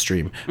go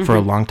mainstream for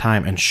a long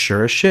time, and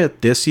sure as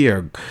shit, this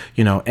year,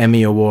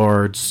 Emmy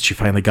Awards, she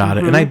finally got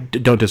it, and I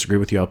don't disagree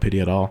with you,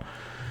 Elpidia, at all.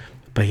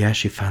 But yeah,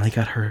 she finally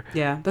got her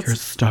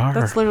star.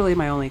 That's literally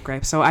my only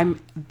gripe. So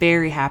I'm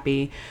very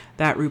happy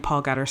that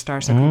RuPaul got her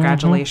star. So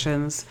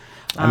congratulations.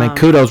 I mean,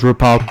 kudos,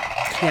 RuPaul.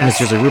 Yes. I mean,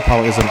 seriously,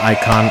 RuPaul is an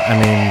icon. I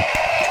mean,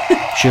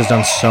 She has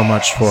done so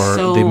much for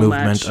the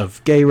movement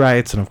of gay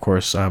rights and, of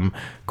course,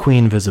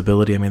 queen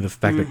visibility. I mean, the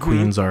fact that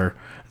queens are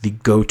the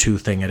go-to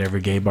thing at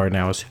every gay bar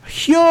now is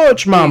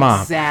huge, mama.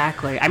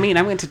 Exactly. I mean,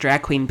 I went to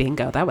drag queen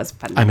bingo. That was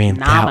phenomenal. I mean,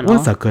 that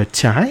was a good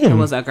time. It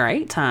was a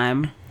great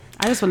time.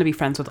 I just want to be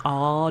friends with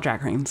all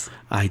drag queens.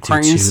 I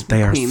do too.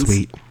 They are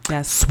sweet.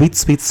 Yes. Sweet,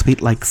 sweet,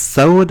 sweet like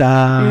soda.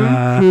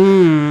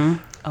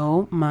 Mm-hmm.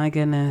 Oh my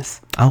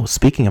goodness. Oh,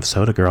 speaking of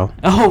soda, girl.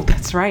 Oh,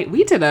 that's right.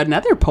 We did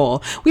another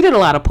poll. We did a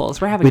lot of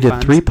polls. We're having fun. We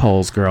did 3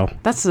 polls, girl.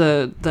 That's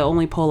the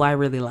only poll I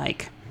really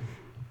like.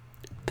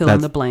 Fill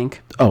in the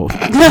blank. Oh.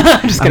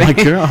 I'm just kidding.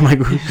 I'm like,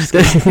 girl,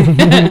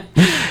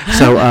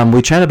 So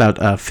we chatted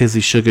about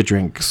fizzy sugar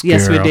drinks, girl.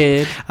 Yes, we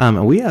did.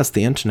 And we asked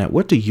the internet,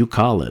 what do you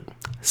call it?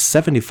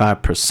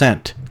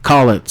 75%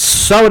 call it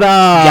soda.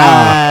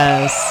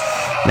 Yes.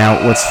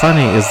 Now, what's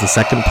funny is the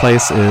second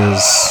place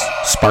is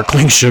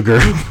sparkling sugar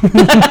with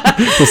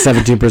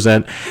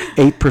 17%.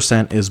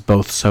 8% is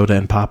both soda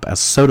and pop as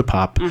soda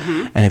pop.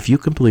 Mm-hmm. And if you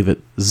can believe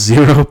it,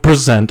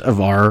 0% of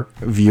our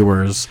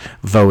viewers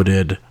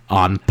voted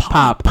on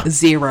pop.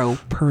 0%.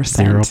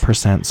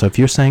 0%. So if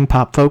you're saying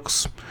pop,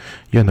 folks,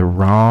 you're in the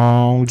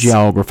wrong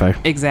geography.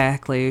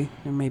 Exactly.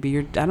 Or maybe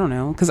you're, I don't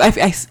know. Because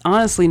I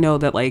honestly know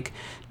that, like,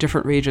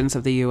 different regions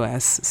of the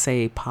U.S.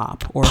 say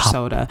pop or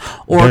soda.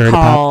 Or Bird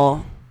call...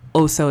 pop.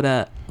 Old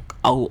soda.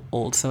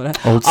 Old soda.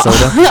 All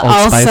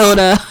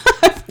soda.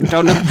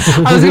 Don't know.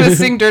 I was gonna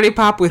sing "Dirty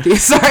Pop" with you.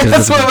 Sorry,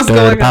 that's what was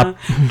going on.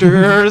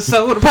 Dirty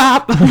soda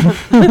pop.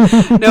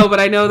 No,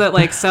 but I know that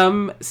like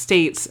some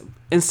states,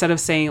 instead of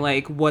saying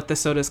like what the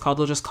soda is called,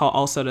 they'll just call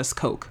all sodas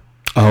Coke.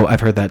 Oh,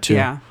 I've heard that too.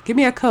 Yeah, give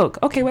me a Coke.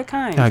 Okay, what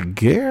kind?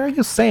 Girl,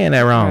 you're saying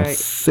that wrong. Right.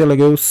 Silly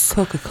goose.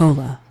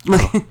 Coca-Cola.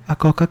 A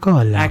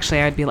Coca-Cola.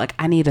 Actually, I'd be like,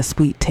 I need a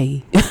sweet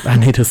tea. I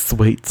need a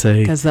sweet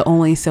tea. Because the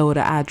only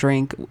soda I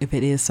drink, if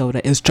it is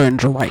soda, is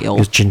ginger ale.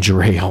 It's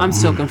ginger ale. I'm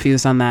still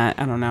confused on that.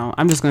 I don't know.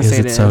 I'm just going to say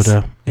it is. Is it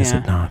soda? Yeah. Is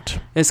it not?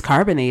 It's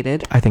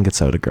carbonated. I think it's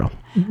soda, girl.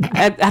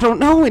 I don't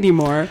know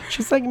anymore.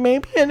 She's like,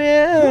 maybe it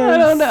is. I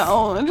don't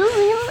know.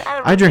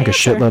 I drink a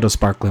shitload of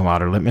sparkling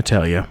water, let me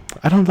tell you.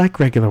 I don't like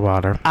regular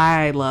water.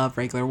 I love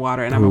regular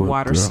water, and I'm a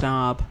water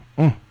snob.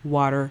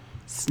 Water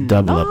snob.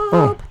 Double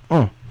up.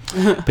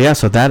 But yeah,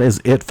 so that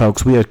is it,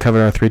 folks. We had covered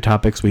our 3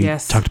 topics. We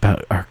talked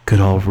about our good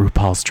old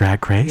RuPaul's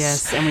Drag Race.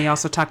 Yes, and we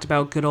also talked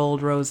about good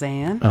old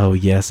Roseanne. Oh,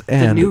 yes.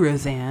 And the new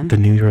Roseanne. The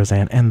new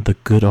Roseanne and the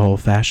good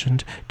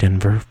old-fashioned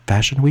Denver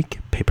Fashion Week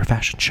paper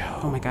fashion show.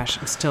 Oh, my gosh.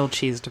 I'm still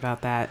cheesed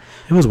about that.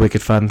 It was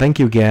wicked fun. Thank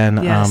you again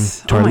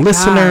to our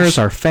listeners,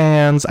 our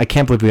fans. I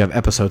can't believe we have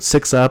episode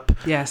 6 up.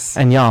 Yes.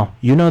 And y'all,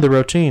 you know the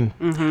routine.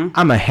 Mm-hmm.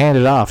 I'm going to hand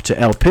it off to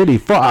El Pity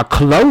for our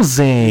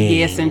closing.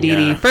 Yes,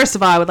 indeed. First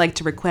of all, I would like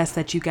to request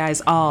that you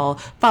guys all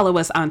follow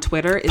us on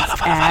Twitter. It's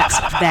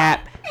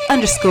 @that_podcast.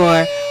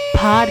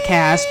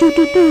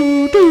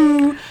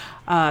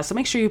 So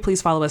make sure you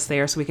please follow us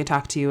there so we can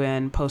talk to you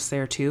and post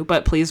there too.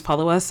 But please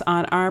follow us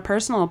on our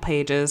personal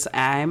pages.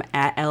 I'm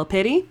at El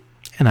Pity.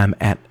 And I'm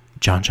at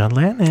John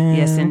Lannon.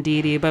 Yes,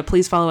 indeed. But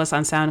please follow us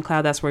on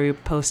SoundCloud. That's where we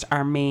post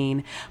our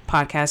main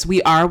podcast.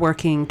 We are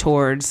working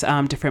towards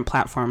different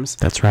platforms.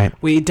 That's right.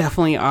 We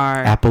definitely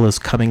are. Apple is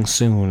coming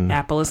soon.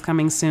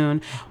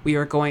 We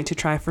are going to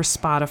try for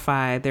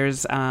Spotify.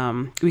 There's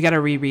we got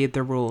to reread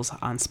the rules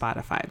on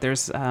Spotify.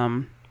 There's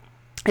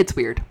it's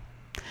weird.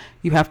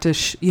 You have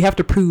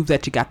to prove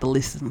that you got the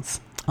listens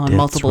on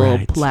multiple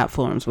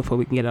platforms before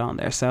we can get it on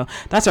there. So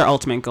that's our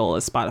ultimate goal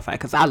is Spotify,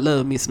 because I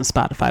love me some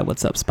Spotify.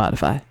 What's up,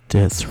 Spotify?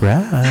 That's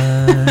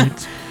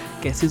right.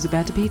 Guess who's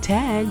about to be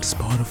tagged?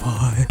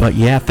 Spotify. But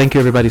yeah, thank you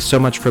everybody so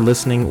much for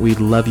listening. We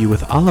love you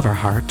with all of our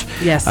heart.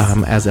 Yes.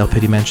 As El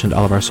Pity mentioned,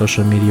 all of our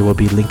social media will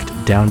be linked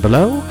down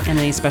below. And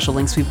any special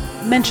links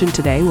we've mentioned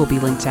today will be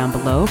linked down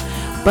below.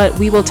 But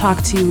we will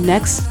talk to you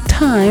next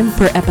time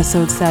for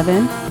episode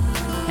 7.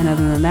 And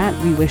other than that,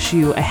 we wish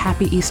you a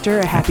happy Easter,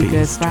 a happy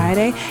Good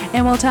Friday,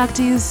 and we'll talk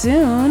to you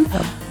soon.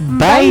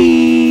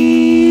 Bye.